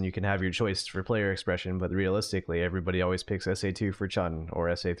arts, and you can have your choice for player expression, but realistically, everybody always picks SA2 for Chun or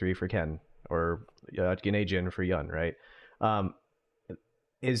SA3 for Ken or Genei for Yun, right? Um,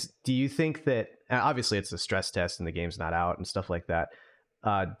 do you think that obviously it's a stress test and the game's not out and stuff like that?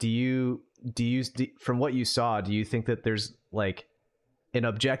 From what you saw, do you think that there's like an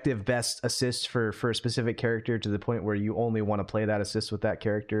objective best assist for a specific character to the point where you only want to play that assist with that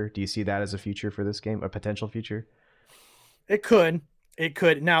character? Do you see that as a future for this game, a potential future? It could.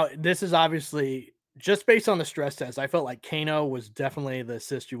 Now, this is obviously just based on the stress test. I felt like Kano was definitely the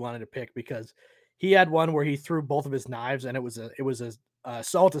assist you wanted to pick because he had one where he threw both of his knives and it was a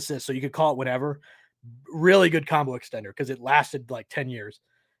assault assist, so you could call it whatever. Really good combo extender because it lasted like 10 years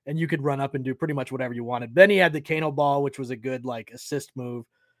and you could run up and do pretty much whatever you wanted. Then he had the Kano ball, which was a good like assist move.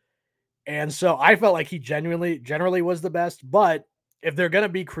 And so I felt like he generally was the best, but if they're going to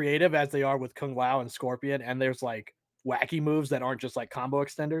be creative as they are with Kung Lao and Scorpion, and there's like wacky moves that aren't just like combo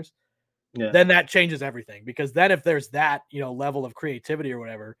extenders, Yeah. then that changes everything. Because then if there's that, level of creativity or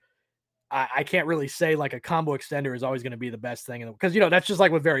whatever, I can't really say like a combo extender is always going to be the best thing. Because, that's just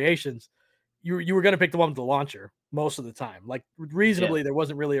like with variations. You were going to pick the one with the launcher most of the time. Like reasonably, there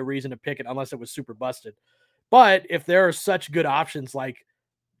wasn't really a reason to pick it unless it was super busted. But if there are such good options like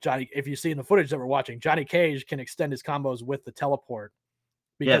Johnny, if you see in the footage that we're watching, Johnny Cage can extend his combos with the teleport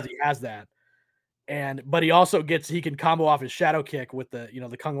because he has that. But he can combo off his shadow kick with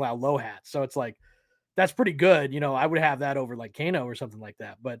the Kung Lao low hat. So it's like, that's pretty good. I would have that over like Kano or something like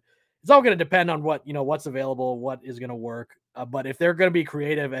that, but it's all going to depend on what's available, what is going to work. But if they're going to be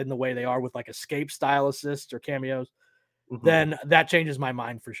creative in the way they are with like escape style assists or cameos, then that changes my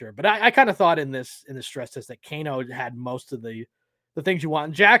mind for sure. But I kind of thought in this stress test that Kano had most of the things you want.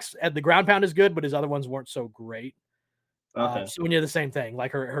 And Jax at the ground pound is good, but his other ones weren't so great. Okay. Sonya the same thing.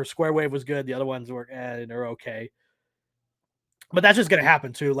 Like her square wave was good. The other ones were they're okay. But that's just going to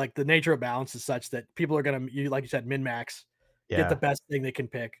happen too. Like the nature of balance is such that people are going to, like you said, min max, get the best thing they can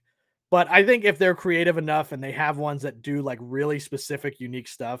pick. But I think if they're creative enough and they have ones that do like really specific, unique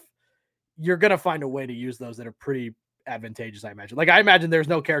stuff, you're going to find a way to use those that are pretty advantageous, I imagine. Like I imagine there's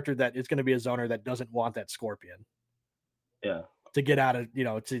no character that is going to be a zoner that doesn't want that Scorpion. Yeah. To get out of,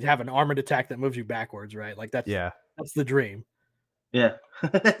 to have an armored attack that moves you backwards, right? Like that's the dream. Yeah.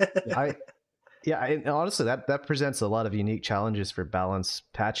 And honestly, that presents a lot of unique challenges for balance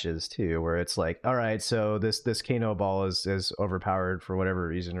patches too, where it's like, all right, so this Kano ball is overpowered for whatever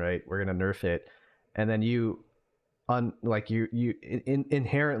reason, right? We're gonna nerf it, and then you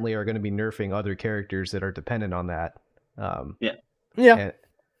inherently are going to be nerfing other characters that are dependent on that. Yeah.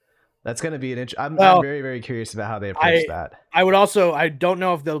 That's going to be I'm Well, very, very curious about how they approach that. I would also, I don't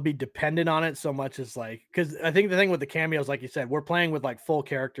know if they'll be dependent on it so much as like, because I think the thing with the cameos, like you said, we're playing with like full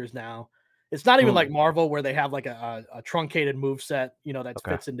characters now. It's not even like Marvel where they have like a truncated move set, you know, that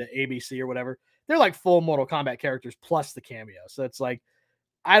fits into ABC or whatever. They're like full Mortal Kombat characters plus the cameo. So it's like,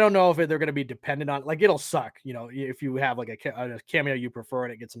 I don't know if they're going to be dependent on, like, it'll suck, you know, if you have like a cameo you prefer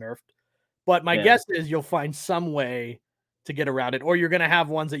and it gets nerfed. But my guess is you'll find some way to get around it, or you're going to have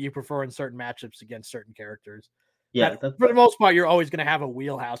ones that you prefer in certain matchups against certain characters. Yeah, for the most part, you're always going to have a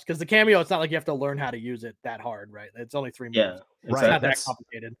wheelhouse because the cameo, it's not like you have to learn how to use it that hard, right? It's only 3 moves. Yeah, it's not that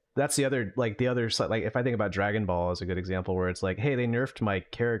complicated. That's the other side. Like if I think about Dragon Ball as a good example, where it's like, hey, they nerfed my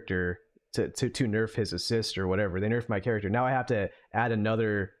character to nerf his assist or whatever. They nerfed my character. Now I have to add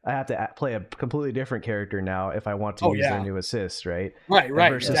another. I have to play a completely different character now if I want to use their new assist, right? Right.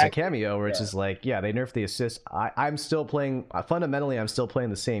 Versus a cameo where it's just like, they nerfed the assist. I'm still playing. Fundamentally, I'm still playing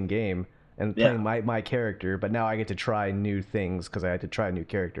the same game and playing my character, but now I get to try new things because I had to try a new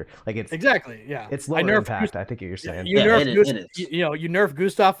character. Like it's it's lower impact. I think you're saying you nerf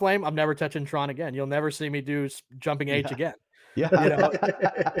Gustav Flame. I'm never touching Tron again. You'll never see me do jumping H again. Yeah, you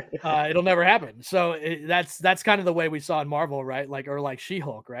know, it'll never happen. So that's kind of the way we saw in Marvel, right? Like, or like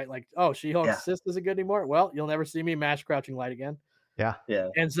She-Hulk, right? Like, oh, She-Hulk's assist isn't good anymore. Well, you'll never see me mash crouching light again. Yeah.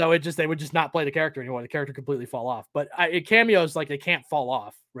 And so they would just not play the character anymore. The character completely fall off. But cameos, like, they can't fall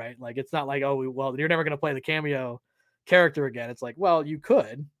off, right? Like, it's not like, oh, well, you're never going to play the cameo character again. It's like, well, you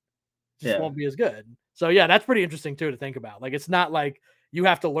could, just won't be as good. So yeah, that's pretty interesting too to think about. Like, it's not like you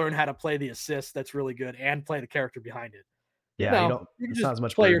have to learn how to play the assist that's really good and play the character behind it. Yeah, you don't. It's not as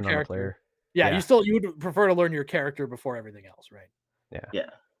much play your character. Player. Yeah, you would prefer to learn your character before everything else, right? Yeah.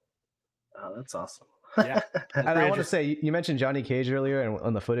 Oh, that's awesome. Yeah, and I want to say, you mentioned Johnny Cage earlier, and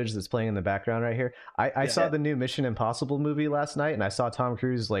on the footage that's playing in the background right here, I saw the new Mission Impossible movie last night, and I saw Tom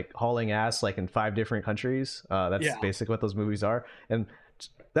Cruise like hauling ass like in 5 different countries. That's basically what those movies are, and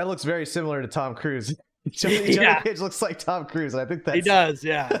that looks very similar to Tom Cruise. Johnny Cage looks like Tom Cruise, and I think he does.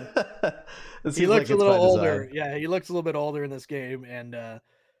 Yeah. He looks a little older. Yeah, he looks a little bit older in this game, and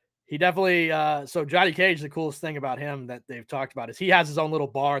he definitely. So Johnny Cage, the coolest thing about him that they've talked about is he has his own little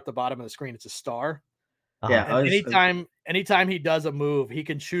bar at the bottom of the screen. It's a star. Yeah. And anytime he does a move, he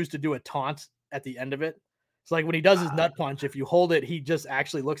can choose to do a taunt at the end of it. So like when he does his nut punch, if you hold it, he just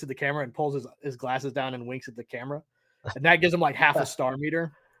actually looks at the camera and pulls his glasses down and winks at the camera, and that gives him like half a star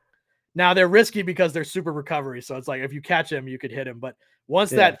meter. Now they're risky because they're super recovery. So it's like, if you catch him, you could hit him. But once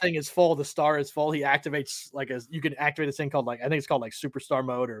that thing is full, the star is full, he activates you can activate this thing called I think it's called like superstar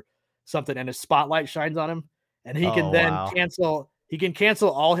mode or something. And his spotlight shines on him and he can cancel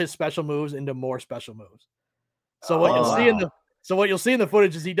all his special moves into more special moves. So what you'll see in the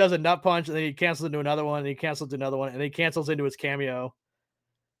footage is he does a nut punch and then he cancels into another one and he cancels into another one and then he cancels into his cameo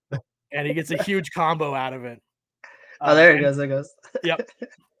and he gets a huge combo out of it. There it goes. There it goes. Yep.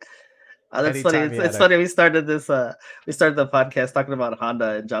 That's funny. It's funny. We started the podcast talking about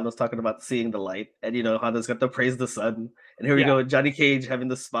Honda, and John was talking about seeing the light, and Honda's got to praise the sun, and here we go, Johnny Cage having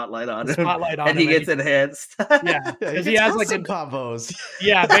the spotlight on him, and he gets enhanced. Yeah, because he has like some combos.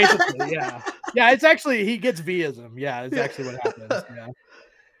 Yeah, basically, yeah. It's actually he gets V'ism. Yeah, it's actually what happens. Yeah.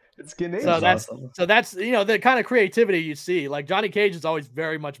 It's good. So that's the kind of creativity you see. Like Johnny Cage has always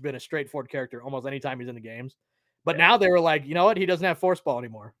very much been a straightforward character almost anytime he's in the games. But now they were like, you know what? He doesn't have force ball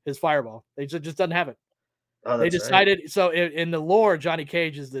anymore. His fireball. They just doesn't have it. Oh, they decided. Right. So in the lore, Johnny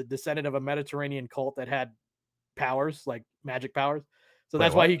Cage is the descendant of a Mediterranean cult that had powers, like magic powers. So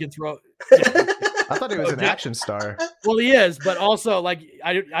that's why he can throw. Yeah. I thought he was an action star. Well, he is, but also like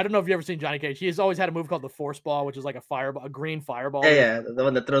I don't know if you've ever seen Johnny Cage. He's always had a move called the force ball, which is like a fireball, a green fireball. Yeah, the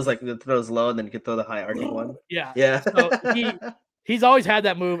one that throws low and then you can throw the high arcing one. Yeah. So he's always had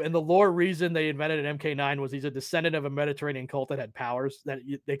that move, and the lore reason they invented an MK9 was he's a descendant of a Mediterranean cult that had powers that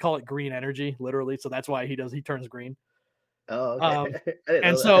they call it green energy, literally. So that's why he turns green. Oh, okay.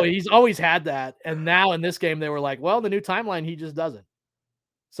 And so he's always had that. And now in this game, they were like, well, the new timeline, he just doesn't.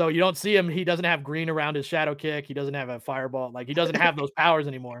 So you don't see him. He doesn't have green around his shadow kick. He doesn't have a fireball. Like he doesn't have those powers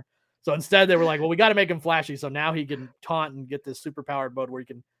anymore. So instead they were like, well, we got to make him flashy. So now he can taunt and get this super powered mode where he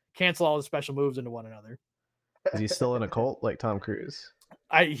can cancel all his special moves into one another. Is he still in a cult like Tom Cruise?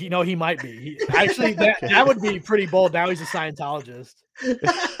 He might be. Actually, that would be pretty bold. Now he's a Scientologist.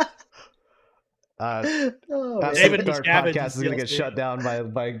 David podcast is going to get shut down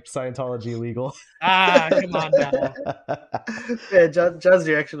by Scientology legal. Come on now. Yeah, John's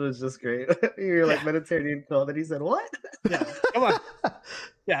reaction was just great. You're like Mediterranean cult, and he said, "What?" Yeah, come on.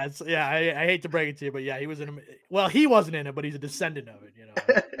 Yeah, I hate to break it to you, but yeah, he was in. Well, he wasn't in it, but he's a descendant of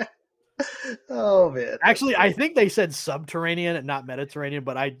it. Oh man. Actually, I think they said subterranean and not Mediterranean,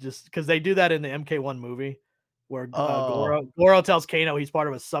 but I just because they do that in the MK1 movie where Goro tells Kano he's part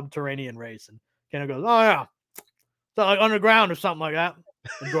of a subterranean race, and Kano goes, "Oh yeah, so like underground or something like that,"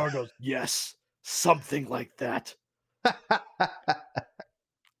 and Goro goes, "Yes, something like that."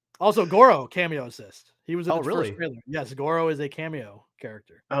 Also, Goro cameo assist. He was in the really? first trailer. Yes, Goro is a cameo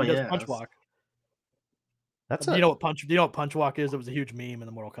character. Oh, He does yeah, punch walk. That's Do you know what punch walk is? It was a huge meme in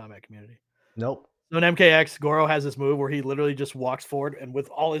the Mortal Kombat community. Nope. So in MKX, Goro has this move where he literally just walks forward and with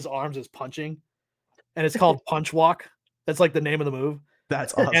all his arms is punching, and it's called punch walk. That's like the name of the move.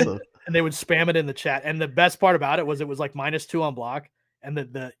 That's awesome. And they would spam it in the chat. And the best part about it was like -2 on block, and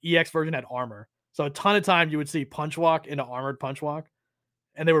the EX version had armor. So a ton of time you would see punch walk into armored punch walk,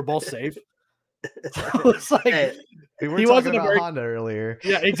 and they were both safe. So it's like we were he talking wasn't about Honda earlier.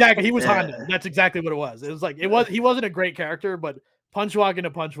 Yeah, exactly. He was Honda. That's exactly what it was. It was like he wasn't a great character, but punch walk into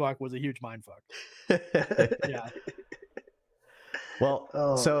punch walk was a huge mindfuck. Yeah. Well,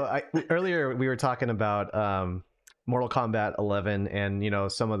 earlier we were talking about Mortal Kombat 11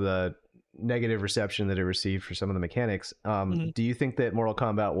 and some of the negative reception that it received for some of the mechanics. Do you think that Mortal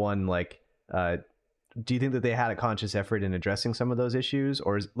Kombat 1 do you think that they had a conscious effort in addressing some of those issues,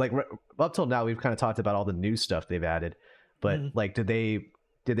 or is like up till now we've kind of talked about all the new stuff they've added, but like did they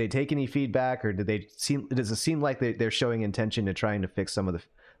take any feedback, or does it seem like they're showing intention to trying to fix some of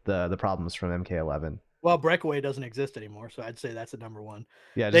the problems from MK11? Well, breakaway doesn't exist anymore, so I'd say that's the number one.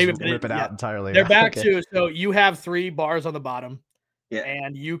 Yeah, just rip it out entirely. They're back to so you have 3 bars on the bottom,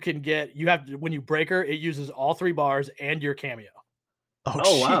 and you have when you breaker, it uses all 3 bars and your cameo.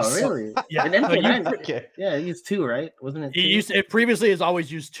 Oh wow, really? Yeah. In MK9, yeah, it used 2, right? Wasn't it? It previously has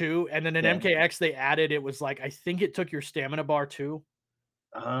always used 2, and then in MKX they added it was like I think it took your stamina bar too.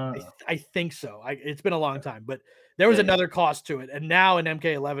 I think so. It's been a long time, but there was another cost to it, and now in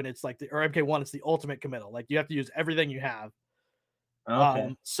MK11 it's like or MK1 it's the ultimate committal. Like you have to use everything you have.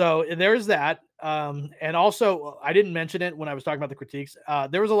 So there's that. And also I didn't mention it when I was talking about the critiques.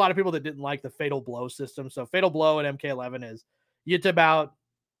 There was a lot of people that didn't like the fatal blow system. So fatal blow in MK11 is you get to about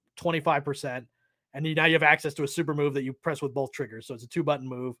 25%, and now you have access to a super move that you press with both triggers. So it's a 2-button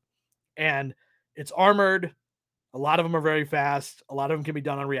move, and it's armored. A lot of them are very fast. A lot of them can be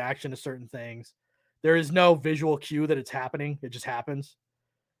done on reaction to certain things. There is no visual cue that it's happening. It just happens.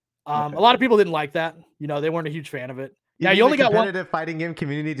 A lot of people didn't like that. They weren't a huge fan of it. Now you only got one. Competitive fighting game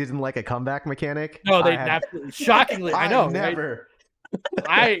community didn't like a comeback mechanic. No, they absolutely shockingly. I know. Never.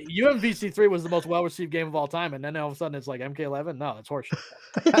 Right? UMVC3 was the most well-received game of all time, and then all of a sudden it's like MK11. No, it's horseshit.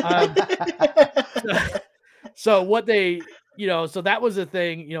 So what they, so that was the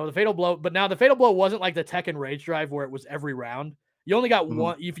thing, the fatal blow. But now the fatal blow wasn't like the Tekken Rage Drive where it was every round. You only got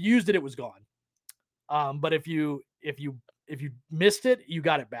one. If you used it, it was gone. But if you missed it, you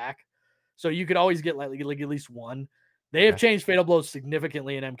got it back. So you could always get like at least one. They have changed fatal blows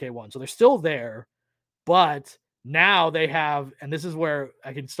significantly in MK1, so they're still there, but now they have, and this is where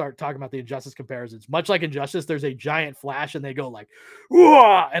I can start talking about the Injustice comparisons. Much like Injustice, there's a giant flash, and they go like,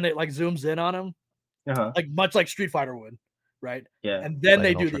 "Whoa!" and it like zooms in on them, like much like Street Fighter would, right? Yeah. And then like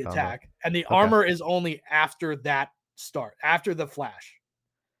they do the attack, and the armor is only after that start, after the flash.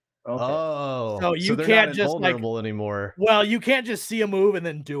 Oh, so you they're can't not just vulnerable anymore. Well, you can't just see a move and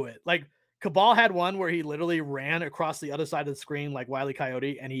then do it. Like Cabal had one where he literally ran across the other side of the screen like Wile E.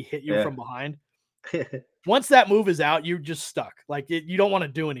 Coyote, and he hit you from behind. Once that move is out, you're just stuck. Like you don't want to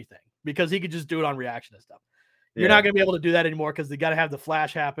do anything because he could just do it on reaction and stuff. You're not going to be able to do that anymore because they got to have the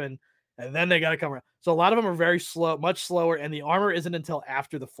flash happen, and then they got to come around. So a lot of them are very slow, much slower, and the armor isn't until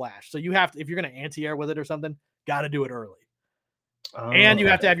after the flash. So you have to, if you're going to anti-air with it or something, got to do it early. And you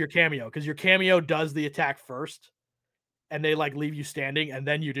have to have your cameo because your cameo does the attack first, and they like leave you standing, and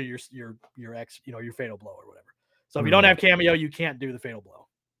then you do your your fatal blow or whatever. So if you don't have cameo, you can't do the fatal blow.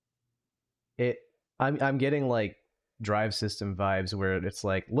 I'm getting like drive system vibes where it's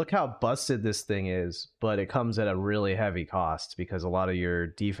like, look how busted this thing is, but it comes at a really heavy cost because a lot of your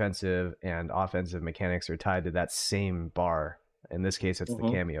defensive and offensive mechanics are tied to that same bar. In this case, it's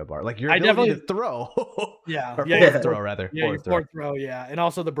the cameo bar. Like your ability to throw. Throw rather. Forward throw, and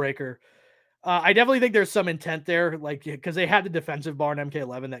also the breaker. I definitely think there's some intent there, like because they had the defensive bar in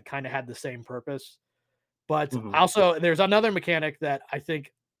MK11 that kind of had the same purpose. But also, there's another mechanic that I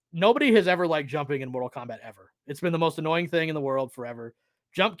think nobody has ever liked jumping in Mortal Kombat ever. It's been the most annoying thing in the world forever.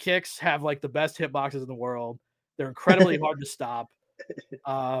 Jump kicks have like the best hitboxes in the world. They're incredibly hard to stop.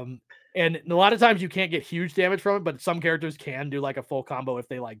 And a lot of times you can't get huge damage from it, but some characters can do like a full combo if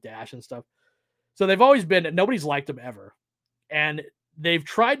they like dash and stuff. So they've always been, nobody's liked them ever. And they've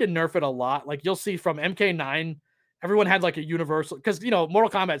tried to nerf it a lot. Like you'll see from MK9 everyone had like a universal, because Mortal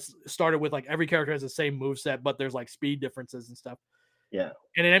Kombat started with like every character has the same moveset, but there's like speed differences and stuff. Yeah.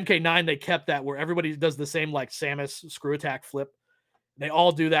 And in MK9 they kept that where everybody does the same like Samus screw attack flip. They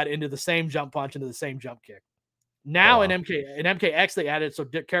all do that into the same jump punch, into the same jump kick. Now in MKX they added so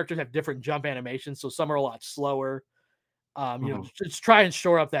characters have different jump animations, so some are a lot slower. Just try and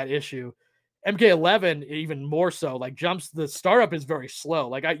shore up that issue. MK11 even more so, like jumps, the startup is very slow.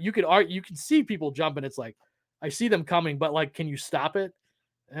 Like you can see people jumping. It's like I see them coming, but like, can you stop it?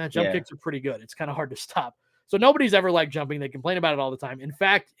 Jump kicks are pretty good. It's kind of hard to stop. So nobody's ever liked jumping. They complain about it all the time. In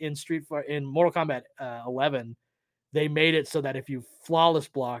fact, in Mortal Kombat 11, they made it so that if you flawless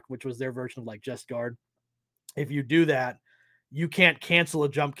block, which was their version of like just guard, if you do that, you can't cancel a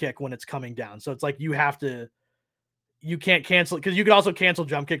jump kick when it's coming down. So it's like you can't cancel it, because you could also cancel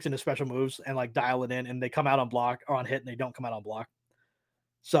jump kicks into special moves and like dial it in, and they come out on block or on hit and they don't come out on block.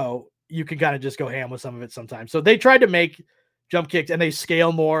 So you can kind of just go ham with some of it sometimes. So they tried to make jump kicks and they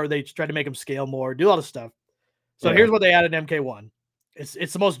scale more. They tried to make them scale more, do all this stuff. So here's what they added in MK1.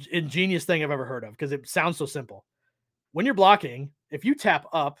 It's the most ingenious thing I've ever heard of, because it sounds so simple. When you're blocking, if you tap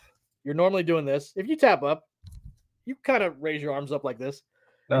up, you're normally doing this. If you tap up, you kind of raise your arms up like this,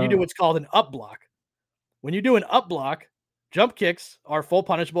 and you do what's called an up block. When you do an up block, jump kicks are full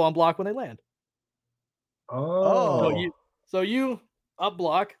punishable on block when they land. So you up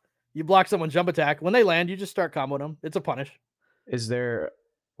block, you block someone's jump attack. When they land, you just start comboing them. It's a punish. Is there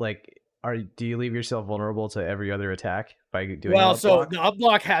do you leave yourself vulnerable to every other attack by doing? Well, so the up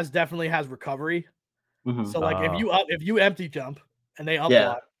block definitely has recovery. Mm-hmm. So like if you empty jump and they up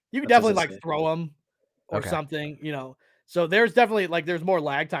block, you can definitely like throw them or something, So there's definitely there's more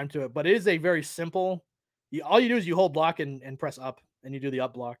lag time to it, but it is a very simple. All you do is you hold block and press up, and you do the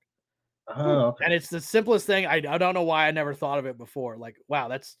up block. And it's the simplest thing. I don't know why I never thought of it before. Like, wow,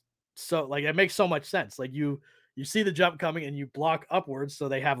 that's so it makes so much sense. Like you see the jump coming and you block upwards, so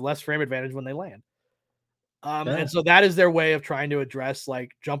they have less frame advantage when they land. And so that is their way of trying to address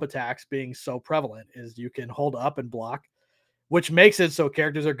like jump attacks being so prevalent, is you can hold up and block, which makes it so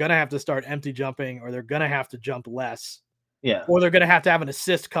characters are going to have to start empty jumping, or they're going to have to jump less. Yeah. Or they're going to have an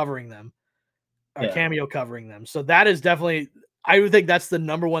assist covering them, or cameo covering them. So that is definitely, I would think that's the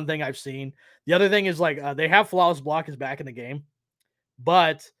number one thing I've seen. The other thing is they have flawless block is back in the game,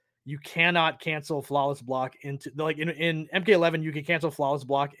 but you cannot cancel flawless block into in MK11. You can cancel flawless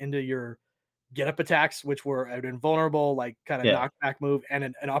block into your get up attacks, which were an invulnerable kind of knockback move and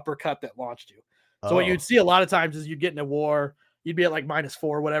an uppercut that launched you. So what you'd see a lot of times is you'd get in a war, you'd be at -4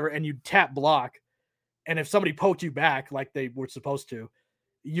 or whatever, and you'd tap block, and if somebody poked you back like they were supposed to,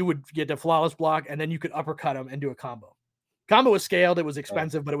 you would get the flawless block, and then you could uppercut them and do a combo. Combo was scaled, it was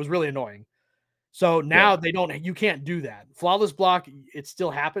expensive, but it was really annoying. So now you can't do that. Flawless block, it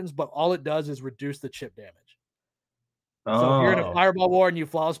still happens, but all it does is reduce the chip damage. So if you're in a fireball war and you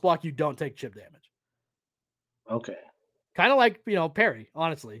flawless block, you don't take chip damage. Okay. Kind of like, parry,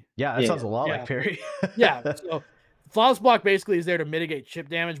 honestly. Yeah, that sounds a lot like parry. Yeah. So flawless block basically is there to mitigate chip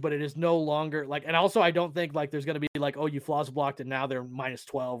damage, but it is no longer and also I don't think there's going to be you flawless blocked and now they're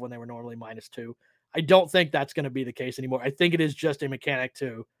 -12 when they were normally -2. I don't think that's going to be the case anymore. I think it is just a mechanic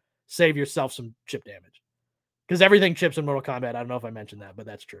to save yourself some chip damage, because everything chips in Mortal Kombat. I don't know if I mentioned that, but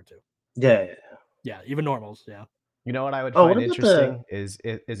that's true too. Yeah, even normals. Yeah. You know what I would find interesting is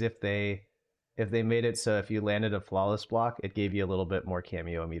if they made it so if you landed a flawless block, it gave you a little bit more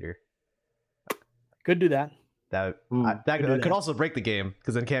cameo meter. Could do that. That could also break the game,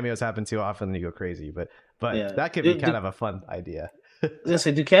 because then cameos happen too often and you go crazy. But that could be kind of a fun idea. I was gonna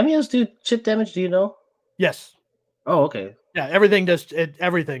say, do cameos do chip damage? Do you know? Yes. Oh, okay. Yeah, everything does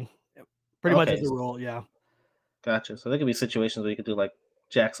everything. Pretty much as a rule, yeah. Gotcha. So there could be situations where you could do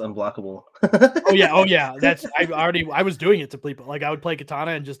Jack's unblockable. Oh yeah. That's I was doing it to people. I would play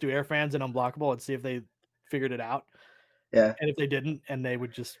Katana and just do air fans and unblockable and see if they figured it out. Yeah. And if they didn't, and they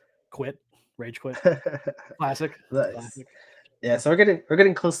would just rage quit. Classic. Nice. Classic. Yeah. So we're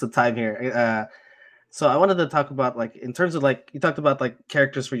getting close to time here. So I wanted to talk about in terms of you talked about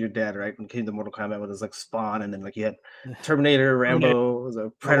characters for your dad, right? When it came to Mortal Kombat, with his Spawn, and then you had Terminator, Rambo, was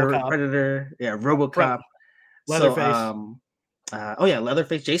a Predator, RoboCop, Leatherface.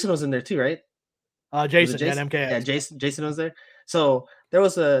 Leatherface. Jason was in there too, right? Jason MK. Yeah, Jason was there. So there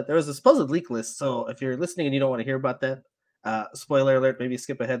was a supposed leak list. So if you're listening and you don't want to hear about that, spoiler alert, maybe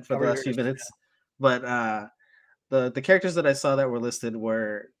skip ahead for the last few minutes. Yeah. But the characters that I saw that were listed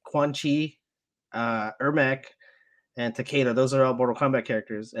were Quan Chi, Ermac, and Takeda. Those are all Mortal Kombat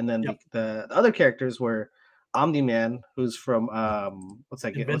characters. And then the other characters were Omni-Man, who's from what's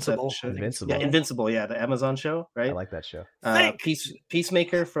that? Invincible. What's that show? Yeah, Invincible. Yeah, the Amazon show, right? I like that show.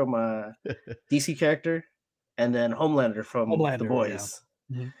 Peacemaker from DC character, and then Homelander from The Homelander, Boys.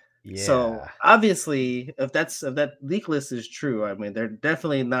 yeah. So obviously, if that leak list is true, I mean, they're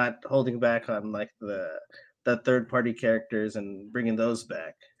definitely not holding back on like the third party characters and bringing those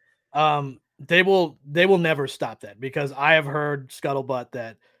back. They will never stop that, because I have heard scuttlebutt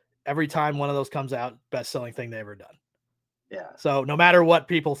that every time one of those comes out, best selling thing they ever done. Yeah. So no matter what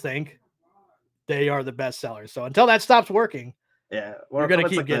people think, they are the best sellers. So until that stops working, yeah, we're gonna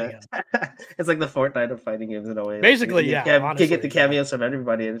keep getting them. It's like the Fortnite of fighting games in a way. Basically, like, yeah. You get the cameos from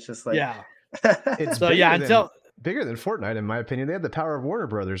everybody, and it's just like it's so bigger than Fortnite, in my opinion. They had the power of Warner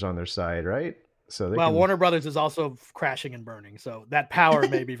Brothers on their side, right? So Warner Brothers is also crashing and burning, so that power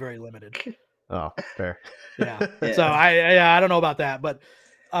may be very limited. Oh, fair. Yeah. So I don't know about that, but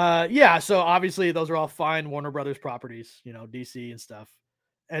so obviously those are all fine Warner Brothers properties, DC and stuff.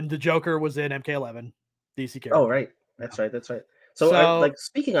 And the Joker was in MK11, DC character. Oh, right. That's right. So like,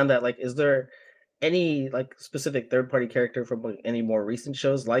 speaking on that, like, is there any like specific third party character from like, any more recent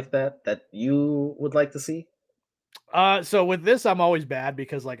shows like that you would like to see? So with this, I'm always bad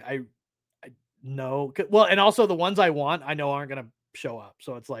because like I know, well, and also the ones I want, I know aren't gonna show up.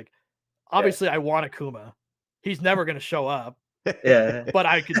 So it's like, obviously, I want Akuma. He's never gonna show up. Yeah, but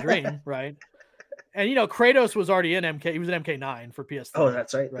I could dream, right? And Kratos was already in MK. He was in MK9 for PS3. Oh,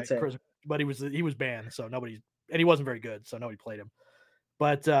 that's right. That's right. But he was banned, so he wasn't very good, so nobody played him.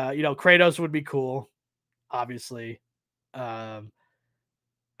 But Kratos would be cool, obviously. And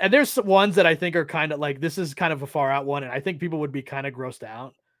there's ones that I think are kind of like, this is kind of a far out one, and I think people would be kind of grossed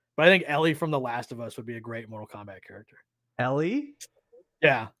out. But I think Ellie from The Last of Us would be a great Mortal Kombat character. Ellie?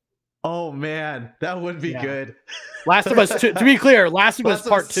 Yeah. Oh man, that would be good. Last of Us 2. To be clear, Last of Us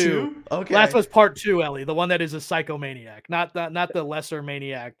Part 2. Okay. Last of Us Part 2, Ellie, the one that is a psychomaniac, not the lesser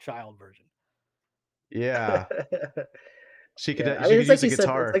maniac child version. Yeah. She could. I mean, it's like you said.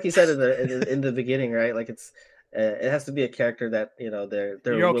 It's like you said in the beginning, right? Like it has to be a character that they're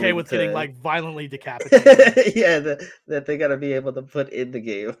you're okay with getting like violently decapitated. Yeah, that they got to be able to put in the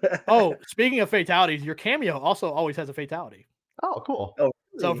game. Oh, speaking of fatalities, your cameo also always has a fatality. Oh, cool. Oh,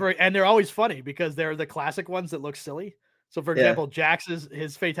 really? So and they're always funny because they're the classic ones that look silly. So for example, Jax's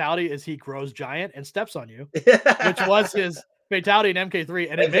his fatality is he grows giant and steps on you, which was his fatality in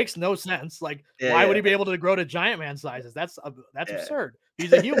MK3, and it makes no sense. Like, why would he be able to grow to giant man sizes? That's absurd.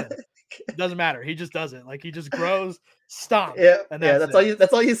 He's a human. It doesn't matter. He just does it. Like, he just grows, stomp. And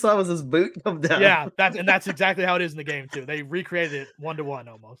that's all you saw was his boot come down. Yeah, that's exactly how it is in the game too. They recreated it 1-to-1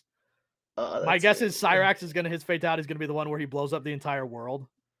 almost. My guess is Cyrax his fatality is gonna be the one where he blows up the entire world.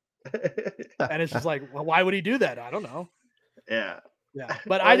 And it's just like, well, why would he do that? I don't know. Yeah.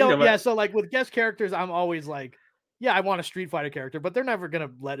 But I don't. So like with guest characters, I'm always like, I want a Street Fighter character, but they're never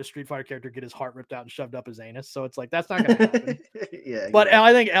gonna let a Street Fighter character get his heart ripped out and shoved up his anus. So it's like, that's not gonna happen. But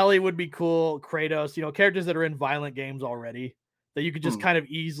I think Ellie would be cool. Kratos, characters that are in violent games already that you could just kind of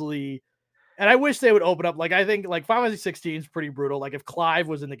easily. And I wish they would open up. Like, I think like Final Fantasy 16 is pretty brutal. Like, if Clive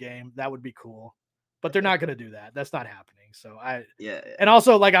was in the game, that would be cool. But they're not gonna do that. That's not happening. So and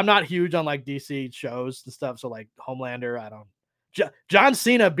also like I'm not huge on like DC shows and stuff. So like Homelander, I don't. John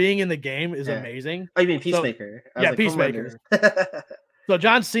Cena being in the game is amazing. Oh, you mean Peacemaker? So, Peacemaker. So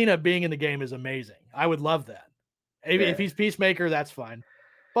John Cena being in the game is amazing. I would love that. If he's Peacemaker, that's fine.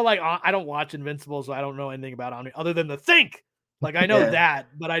 But like, I don't watch Invincible, so I don't know anything about Omni other than the Think. Like, I know that,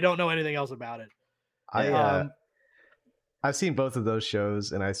 but I don't know anything else about it. I've seen both of those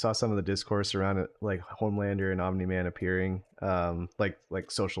shows, and I saw some of the discourse around it, like Homelander and Omni-Man appearing, like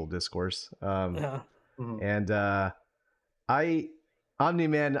social discourse. And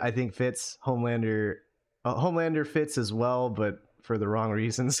Omni-Man, I think, fits. Homelander fits as well, but for the wrong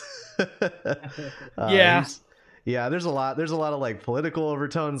reasons. There's a lot of like political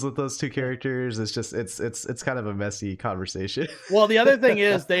overtones with those two characters. It's just it's kind of a messy conversation. Well, the other thing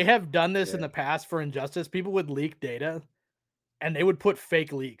is they have done this in the past for Injustice. People would leak data and they would put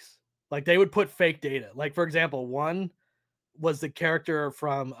fake leaks. Like, they would put fake data. Like, for example, one was the character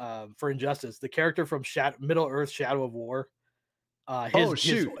from for Injustice, the character from Middle Earth Shadow of War. The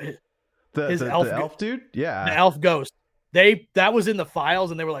elf dude? Yeah. The elf ghost. That was in the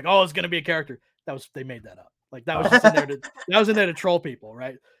files, and they were like, "Oh, it's gonna be a character." They made that up. Like, that was just in there to troll people,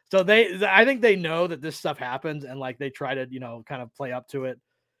 right? So I think they know that this stuff happens, and like they try to kind of play up to it.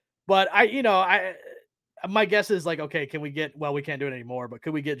 But my guess is like, okay, we can't do it anymore, but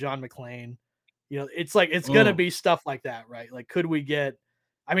could we get John McClane? It's like it's gonna be stuff like that, right? Like, could we get?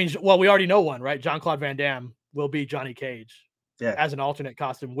 I mean, well, we already know one, right? Jean-Claude Van Damme will be Johnny Cage. As an alternate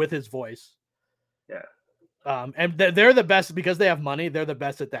costume with his voice. And they're the best because they have money. They're the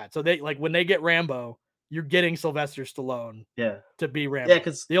best at that. So they like when they get Rambo, you're getting Sylvester Stallone to be Rambo. Yeah,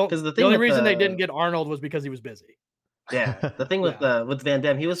 because the thing only with reason they didn't get Arnold was because he was busy. Yeah, the thing with Van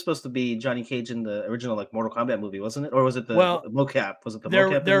Damme, he was supposed to be Johnny Cage in the original like Mortal Kombat movie, wasn't it? Or was it the mocap? Was it the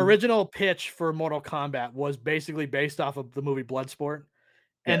mocap? Their original pitch for Mortal Kombat was basically based off of the movie Bloodsport.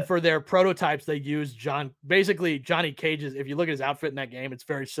 And for their prototypes, they used Johnny Cage's. If you look at his outfit in that game, it's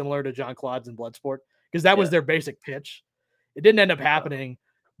very similar to Jean-Claude's in Bloodsport because that was their basic pitch. It didn't end up happening,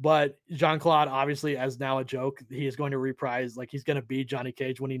 but Jean-Claude, obviously, as now a joke, he is going to reprise, like he's going to be Johnny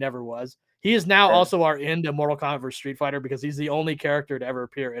Cage when he never was. He is now also our into Mortal Kombat versus Street Fighter because he's the only character to ever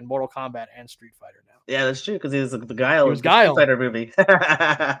appear in Mortal Kombat and Street Fighter now. Yeah, that's true because he was the Guile. He was Guile. Street Fighter movie.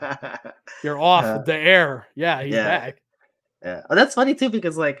 You're off the air. Yeah, he's back. Yeah, that's funny too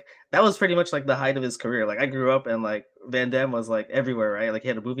because like that was pretty much like the height of his career. Like I grew up and like Van Damme was like everywhere, right? Like he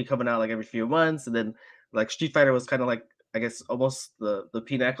had a movie coming out like every few months, and then like Street Fighter was kind of like I guess almost the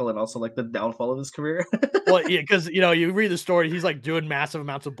pinnacle and also like the downfall of his career. Well, yeah, because you read the story, he's like doing massive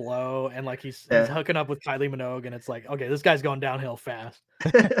amounts of blow and like he's hooking up with Kylie Minogue, and it's like, okay, this guy's going downhill fast.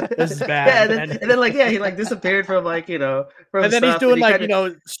 This is bad. And then like he like disappeared from like from and then he's doing like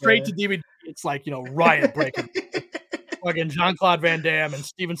straight to DVD. It's like riot breaking. Fucking Jean-Claude Van Damme and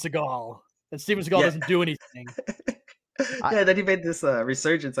Steven Seagal, and Steven Seagal doesn't do anything. Then he made this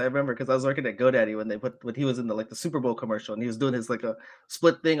resurgence. I remember because I was working at GoDaddy when he was in the Super Bowl commercial, and he was doing his like a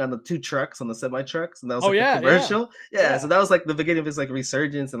split thing on the two trucks on the semi trucks, and that was a commercial. Yeah, so that was like the beginning of his like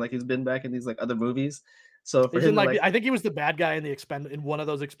resurgence, and like he's been back in these like other movies. So for him, I think he was the bad guy in in one of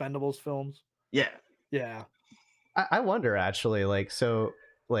those Expendables films. Yeah. I wonder actually,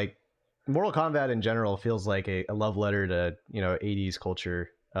 Mortal Kombat in general feels like a love letter to 80s culture,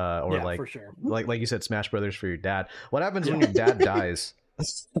 or for sure. like you said, Smash Brothers for your dad. What happens when your dad dies?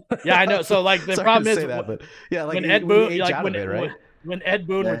 Yeah, I know. So like the problem is when Ed Boon when Ed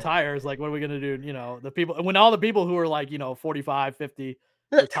Boon retires, like what are we gonna do? The people when all the people who are like 45, 50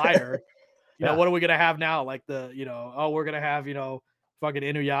 retire, what are we gonna have now? Like we're gonna have fucking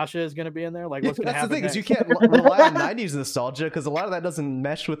Inuyasha is going to be in there. Like, what's going to happen? That's the thing is you can't rely on '90s nostalgia because a lot of that doesn't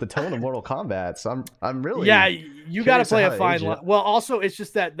mesh with the tone of Mortal Kombat. So I'm really you got to play a fine line. Well, also it's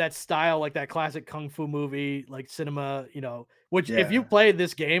just that style, like that classic kung fu movie, like cinema. Which if you play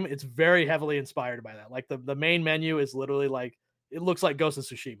this game, it's very heavily inspired by that. Like the main menu is literally like it looks like Ghost of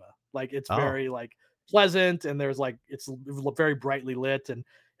Tsushima. Like it's very like pleasant, and there's like it's very brightly lit, and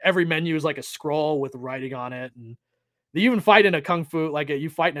every menu is like a scroll with writing on it, and you even fight in a kung fu, you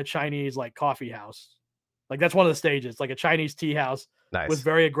fight in a Chinese like coffee house. Like that's one of the stages, like a Chinese tea house with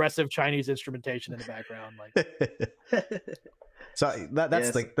very aggressive Chinese instrumentation in the background. Like, so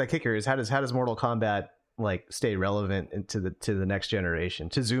that's like the kicker is how does Mortal Kombat like stay relevant to the next generation,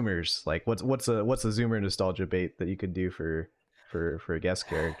 to Zoomers? Like what's a Zoomer nostalgia bait that you could do for a guest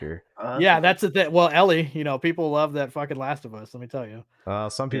character? That's the thing. Well, Ellie, people love that fucking Last of Us. Let me tell you.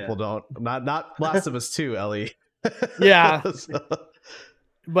 Some people don't. Not Last of Us 2, Ellie. Yeah.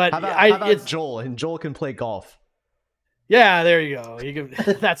 But how about Joel? And Joel can play golf. Yeah, there you go. You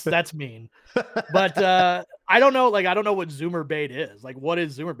can, that's mean. But I don't know. Like I don't know what Zoomer bait is. Like what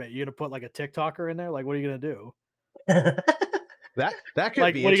is Zoomer bait? You gonna put like a TikToker in there? Like what are you gonna do? that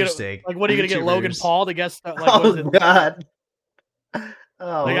could be interesting. What are you gonna get Logan Paul to guess? Like, God.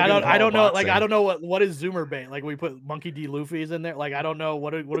 Like I don't know. Like I don't know what is Zoomer bait. Like we put Monkey D. Luffy's in there. Like I don't know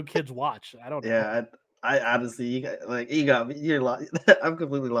what do kids watch. I don't know. Yeah. I honestly, you got me. You're lost. I'm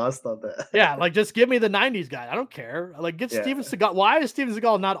completely lost on that. Yeah, like just give me the '90s guy. I don't care. Like get Steven Seagal. Why is Steven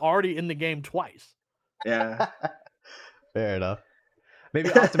Seagal not already in the game twice? Yeah, fair enough.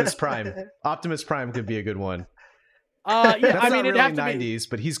 Maybe Optimus Prime. Optimus Prime could be a good one. Yeah, that's I mean, not it'd really have to 90s,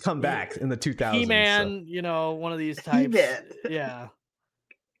 but he's come back in the 2000s. He-Man, one of these types. Yeah,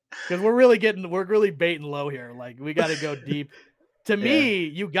 because we're really baiting low here. Like we got to go deep. To me,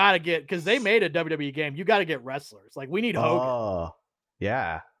 you got to get, because they made a WWE game, you got to get wrestlers. Like, we need Hogan. Oh,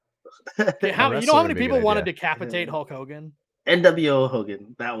 yeah. How many people want to decapitate Hulk Hogan? NWO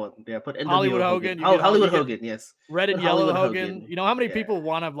Hogan, that one. Yeah, put NWO Hollywood Hogan. Hollywood Hogan, yes. Red and yellow Hogan. You know how many people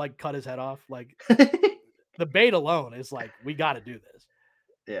want to, like, cut his head off? Like, the bait alone is like, we got to do this.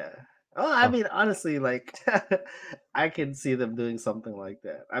 Yeah. Oh, I mean, honestly, like, I can see them doing something like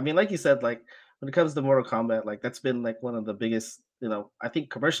that. I mean, like you said, like, when it comes to Mortal Kombat, like, that's been, like, one of the biggest, I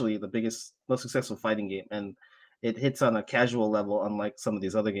think commercially the biggest, most successful fighting game. And it hits on a casual level, unlike some of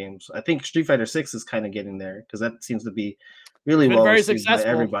these other games. I think Street Fighter 6 is kind of getting there because that seems to be really well received by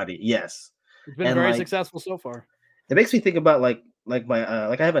everybody. Yes. It's been very successful so far. It makes me think about, like my,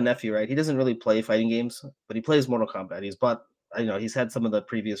 I have a nephew, right? He doesn't really play fighting games, but he plays Mortal Kombat. He's bought, he's had some of the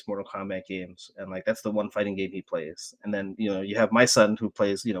previous Mortal Kombat games, and like that's the one fighting game he plays. And then you have my son who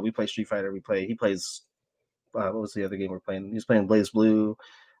plays, we play Street Fighter, he plays what was the other game we're playing? He was playing Blaze Blue,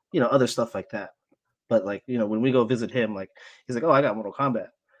 other stuff like that. But like, when we go visit him, like he's like, oh, I got Mortal Kombat.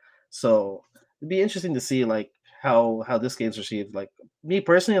 So it'd be interesting to see like how this game's received. Like me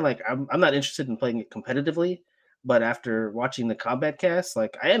personally, like I'm not interested in playing it competitively, but after watching the Combat cast,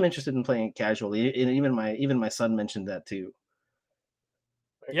 like I am interested in playing it casually. And even my son mentioned that too.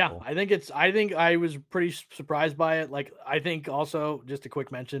 Yeah, cool. I think I was pretty surprised by it. Like, I think also, just a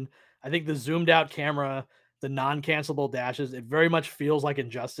quick mention, I think the zoomed out camera, the non-cancelable dashes, it very much feels like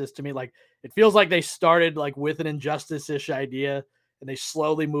Injustice to me. Like, it feels like they started like with an Injustice-ish idea and they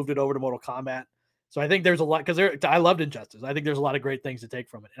slowly moved it over to Mortal Kombat. So I think there's a lot, because I loved Injustice. I think there's a lot of great things to take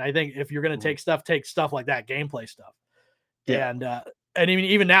from it. And I think if you're going to take stuff like that, gameplay stuff. Yeah. And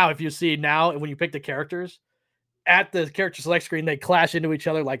even now, if you see now, when you pick the characters, at the character select screen, they clash into each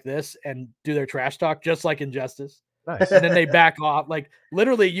other like this and do their trash talk, just like Injustice. Nice. And then they back off. Like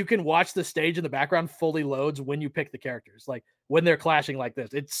literally, you can watch the stage in the background fully loads when you pick the characters. Like when they're clashing like this,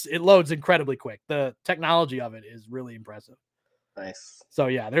 it loads incredibly quick. The technology of it is really impressive. Nice. So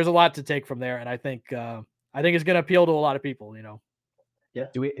yeah, there's a lot to take from there, and I think it's going to appeal to a lot of people. Yeah.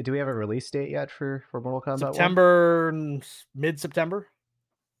 Do we have a release date yet for Mortal Kombat? September, mid-September.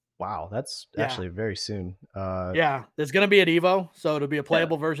 Wow, that's actually very soon. Yeah, there's going to be at Evo, so it'll be a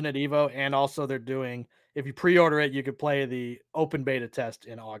playable version at Evo, and also they're doing, if you pre-order it, you could play the open beta test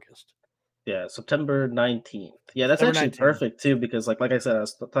in August. Yeah, September 19th. Yeah, that's actually 19th. Perfect too, because like I said, I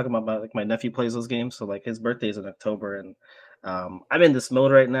was talking about like my nephew plays those games, so like his birthday's in October, and I'm in this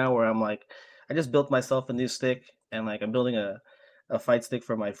mode right now where I'm like, I just built myself a new stick, and like I'm building a fight stick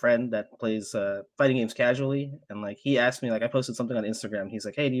for my friend that plays fighting games casually, and like he asked me, like I posted something on Instagram, he's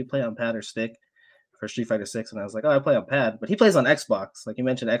like, hey, do you play on pad or stick for Street Fighter 6? And I was like, oh, I play on pad, but he plays on Xbox. Like you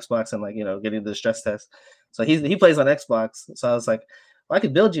mentioned Xbox and like getting the stress test, so he plays on Xbox. So I was like, well, I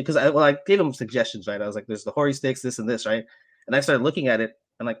could build you, because I gave him suggestions, right? I was like, there's the Hori sticks, this and this, right? And I started looking at it,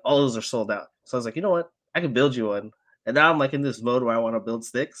 and like all those are sold out. So I was like, you know what, I can build you one. And now I'm like in this mode where I want to build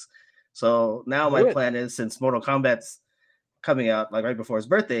sticks. So now my plan is, since Mortal Kombat's coming out like right before his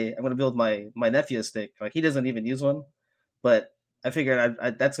birthday, I'm going to build my nephew a stick. Like he doesn't even use one, but I figured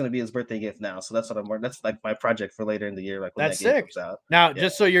that's going to be his birthday gift now. So that's what I'm working. That's like my project for later in the year. Like when that game comes out. Now,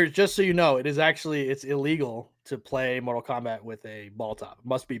 just so you know, it's illegal to play Mortal Kombat with a ball top. It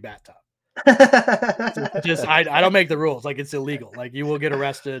must be bat top. I don't make the rules. Like it's illegal. Like you will get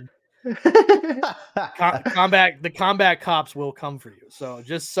arrested. The combat cops will come for you. So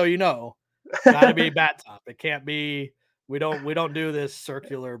just so you know, gotta be bat top. It can't be. We don't do this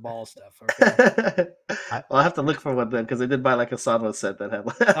circular ball stuff. Okay. I'll have to look for one then, because I did buy like a Sanwa set that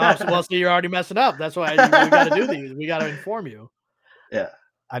had. So you're already messing up. That's why we got to do these. We got to inform you. Yeah.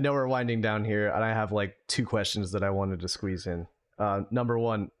 I know we're winding down here, and I have like 2 questions that I wanted to squeeze in. Number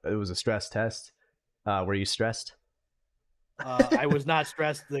one, it was a stress test. Were you stressed? I was not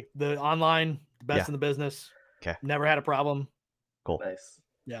stressed. The online, best in the business. Okay. Never had a problem. Cool. Nice.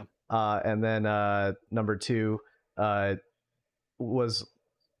 Yeah. And then number 2 was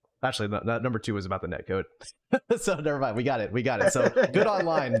actually number 2 was about the netcode. So never mind. We got it. So good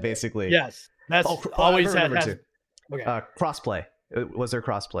online, basically. Yes. That's always number 2. Okay. Crossplay. Was there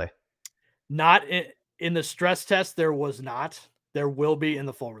crossplay? Not in the stress test. There was not. There will be in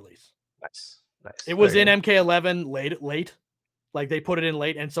the full release. Nice. It was in MK11 late. Like they put it in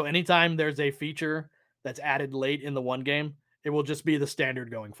late. And so anytime there's a feature that's added late in the one game, it will just be the standard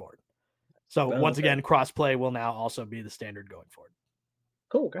going forward. So once again, crossplay will now also be the standard going forward.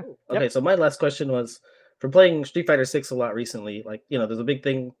 Cool. Okay, so my last question was, for playing Street Fighter 6 a lot recently, like, there's a big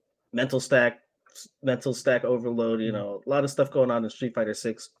thing, mental stack overload, a lot of stuff going on in Street Fighter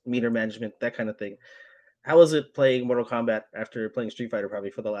 6, meter management, that kind of thing. How was it playing Mortal Kombat after playing Street Fighter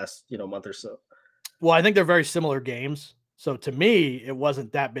probably for the last, month or so? Well, I think they're very similar games. So to me, it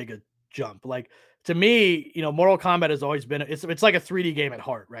wasn't that big a jump. Like, to me, Mortal Kombat has always been, it's like a 3D game at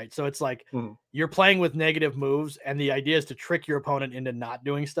heart, right? So it's like you're playing with negative moves, and the idea is to trick your opponent into not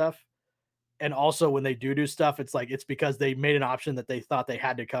doing stuff. And also when they do stuff, it's like, it's because they made an option that they thought they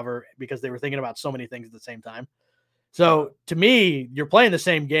had to cover because they were thinking about so many things at the same time. So to me, you're playing the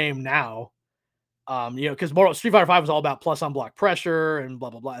same game now, because Street Fighter 5 was all about plus on block pressure and blah,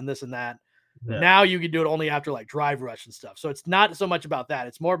 blah, blah, and this and that. Yeah. Now you can do it only after like drive rush and stuff. So it's not so much about that.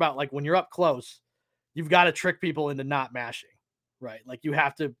 It's more about like when you're up close, you've got to trick people into not mashing, right? Like you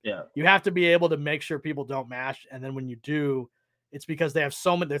have to be able to make sure people don't mash. And then when you do, it's because they have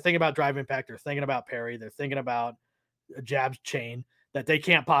so many, they're thinking about drive impact, they're thinking about parry, they're thinking about a jab chain, that they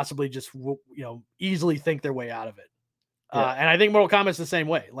can't possibly just, easily think their way out of it. Yeah. And I think Mortal Kombat's the same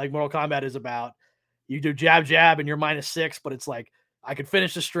way. Like Mortal Kombat is about, you do jab, and you're -6, but it's like, I could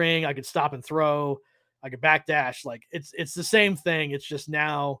finish the string, I could stop and throw, like a backdash. Like it's the same thing. It's just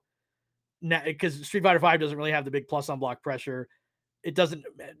now because Street Fighter V doesn't really have the big plus on block pressure. It doesn't.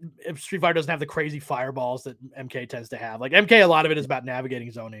 Street Fighter doesn't have the crazy fireballs that MK tends to have. Like MK, a lot of it is about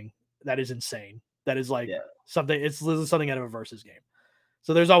navigating zoning. That is insane. That is like something. It's literally something out of a versus game.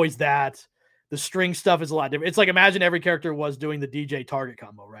 So there's always that. The string stuff is a lot different. It's like imagine every character was doing the DJ target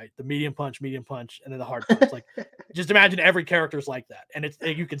combo, right? The medium punch, and then the hard punch. Like just imagine every character's like that, and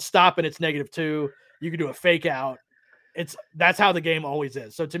you can stop and it's -2. You can do a fake out. That's how the game always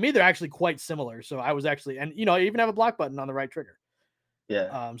is. So to me, they're actually quite similar. So I was actually, and you even have a block button on the right trigger.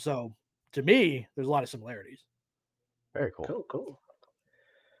 Yeah. So to me, there's a lot of similarities. Very cool. Cool.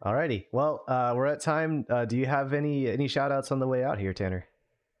 Alrighty. Well, we're at time. Do you have any shout outs on the way out here, Tanner?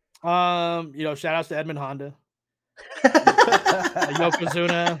 Shout outs to Edmund Honda,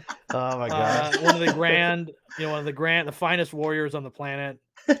 Yokozuna. Oh my god. One of the finest warriors on the planet.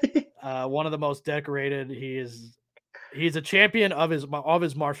 One of the most decorated. He's a champion of his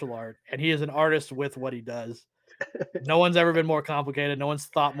martial art, and he is an artist with what he does. No one's ever been more complicated. No one's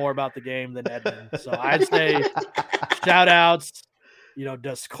thought more about the game than Edmund. So I'd say shout outs,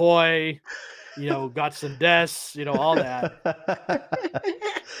 Duskoi, Guts and Des, all that.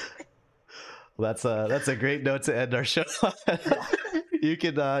 Well, that's a great note to end our show. You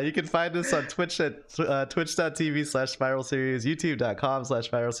can find us on Twitch at twitch.tv/Spiral Series,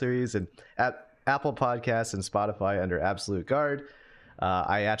 youtube.com/Spiral Series, and at Apple Podcasts and Spotify under Absolute Guard.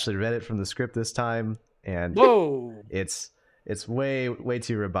 I actually read it from the script this time, and it's way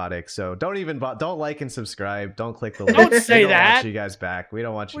too robotic. So don't like and subscribe. Don't click the link. Don't say that. We don't want you guys back. We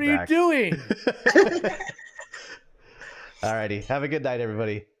don't want you back. What are you doing? Alrighty. Have a good night,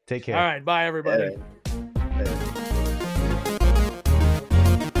 everybody. Take care. All right. Bye, everybody. Yeah.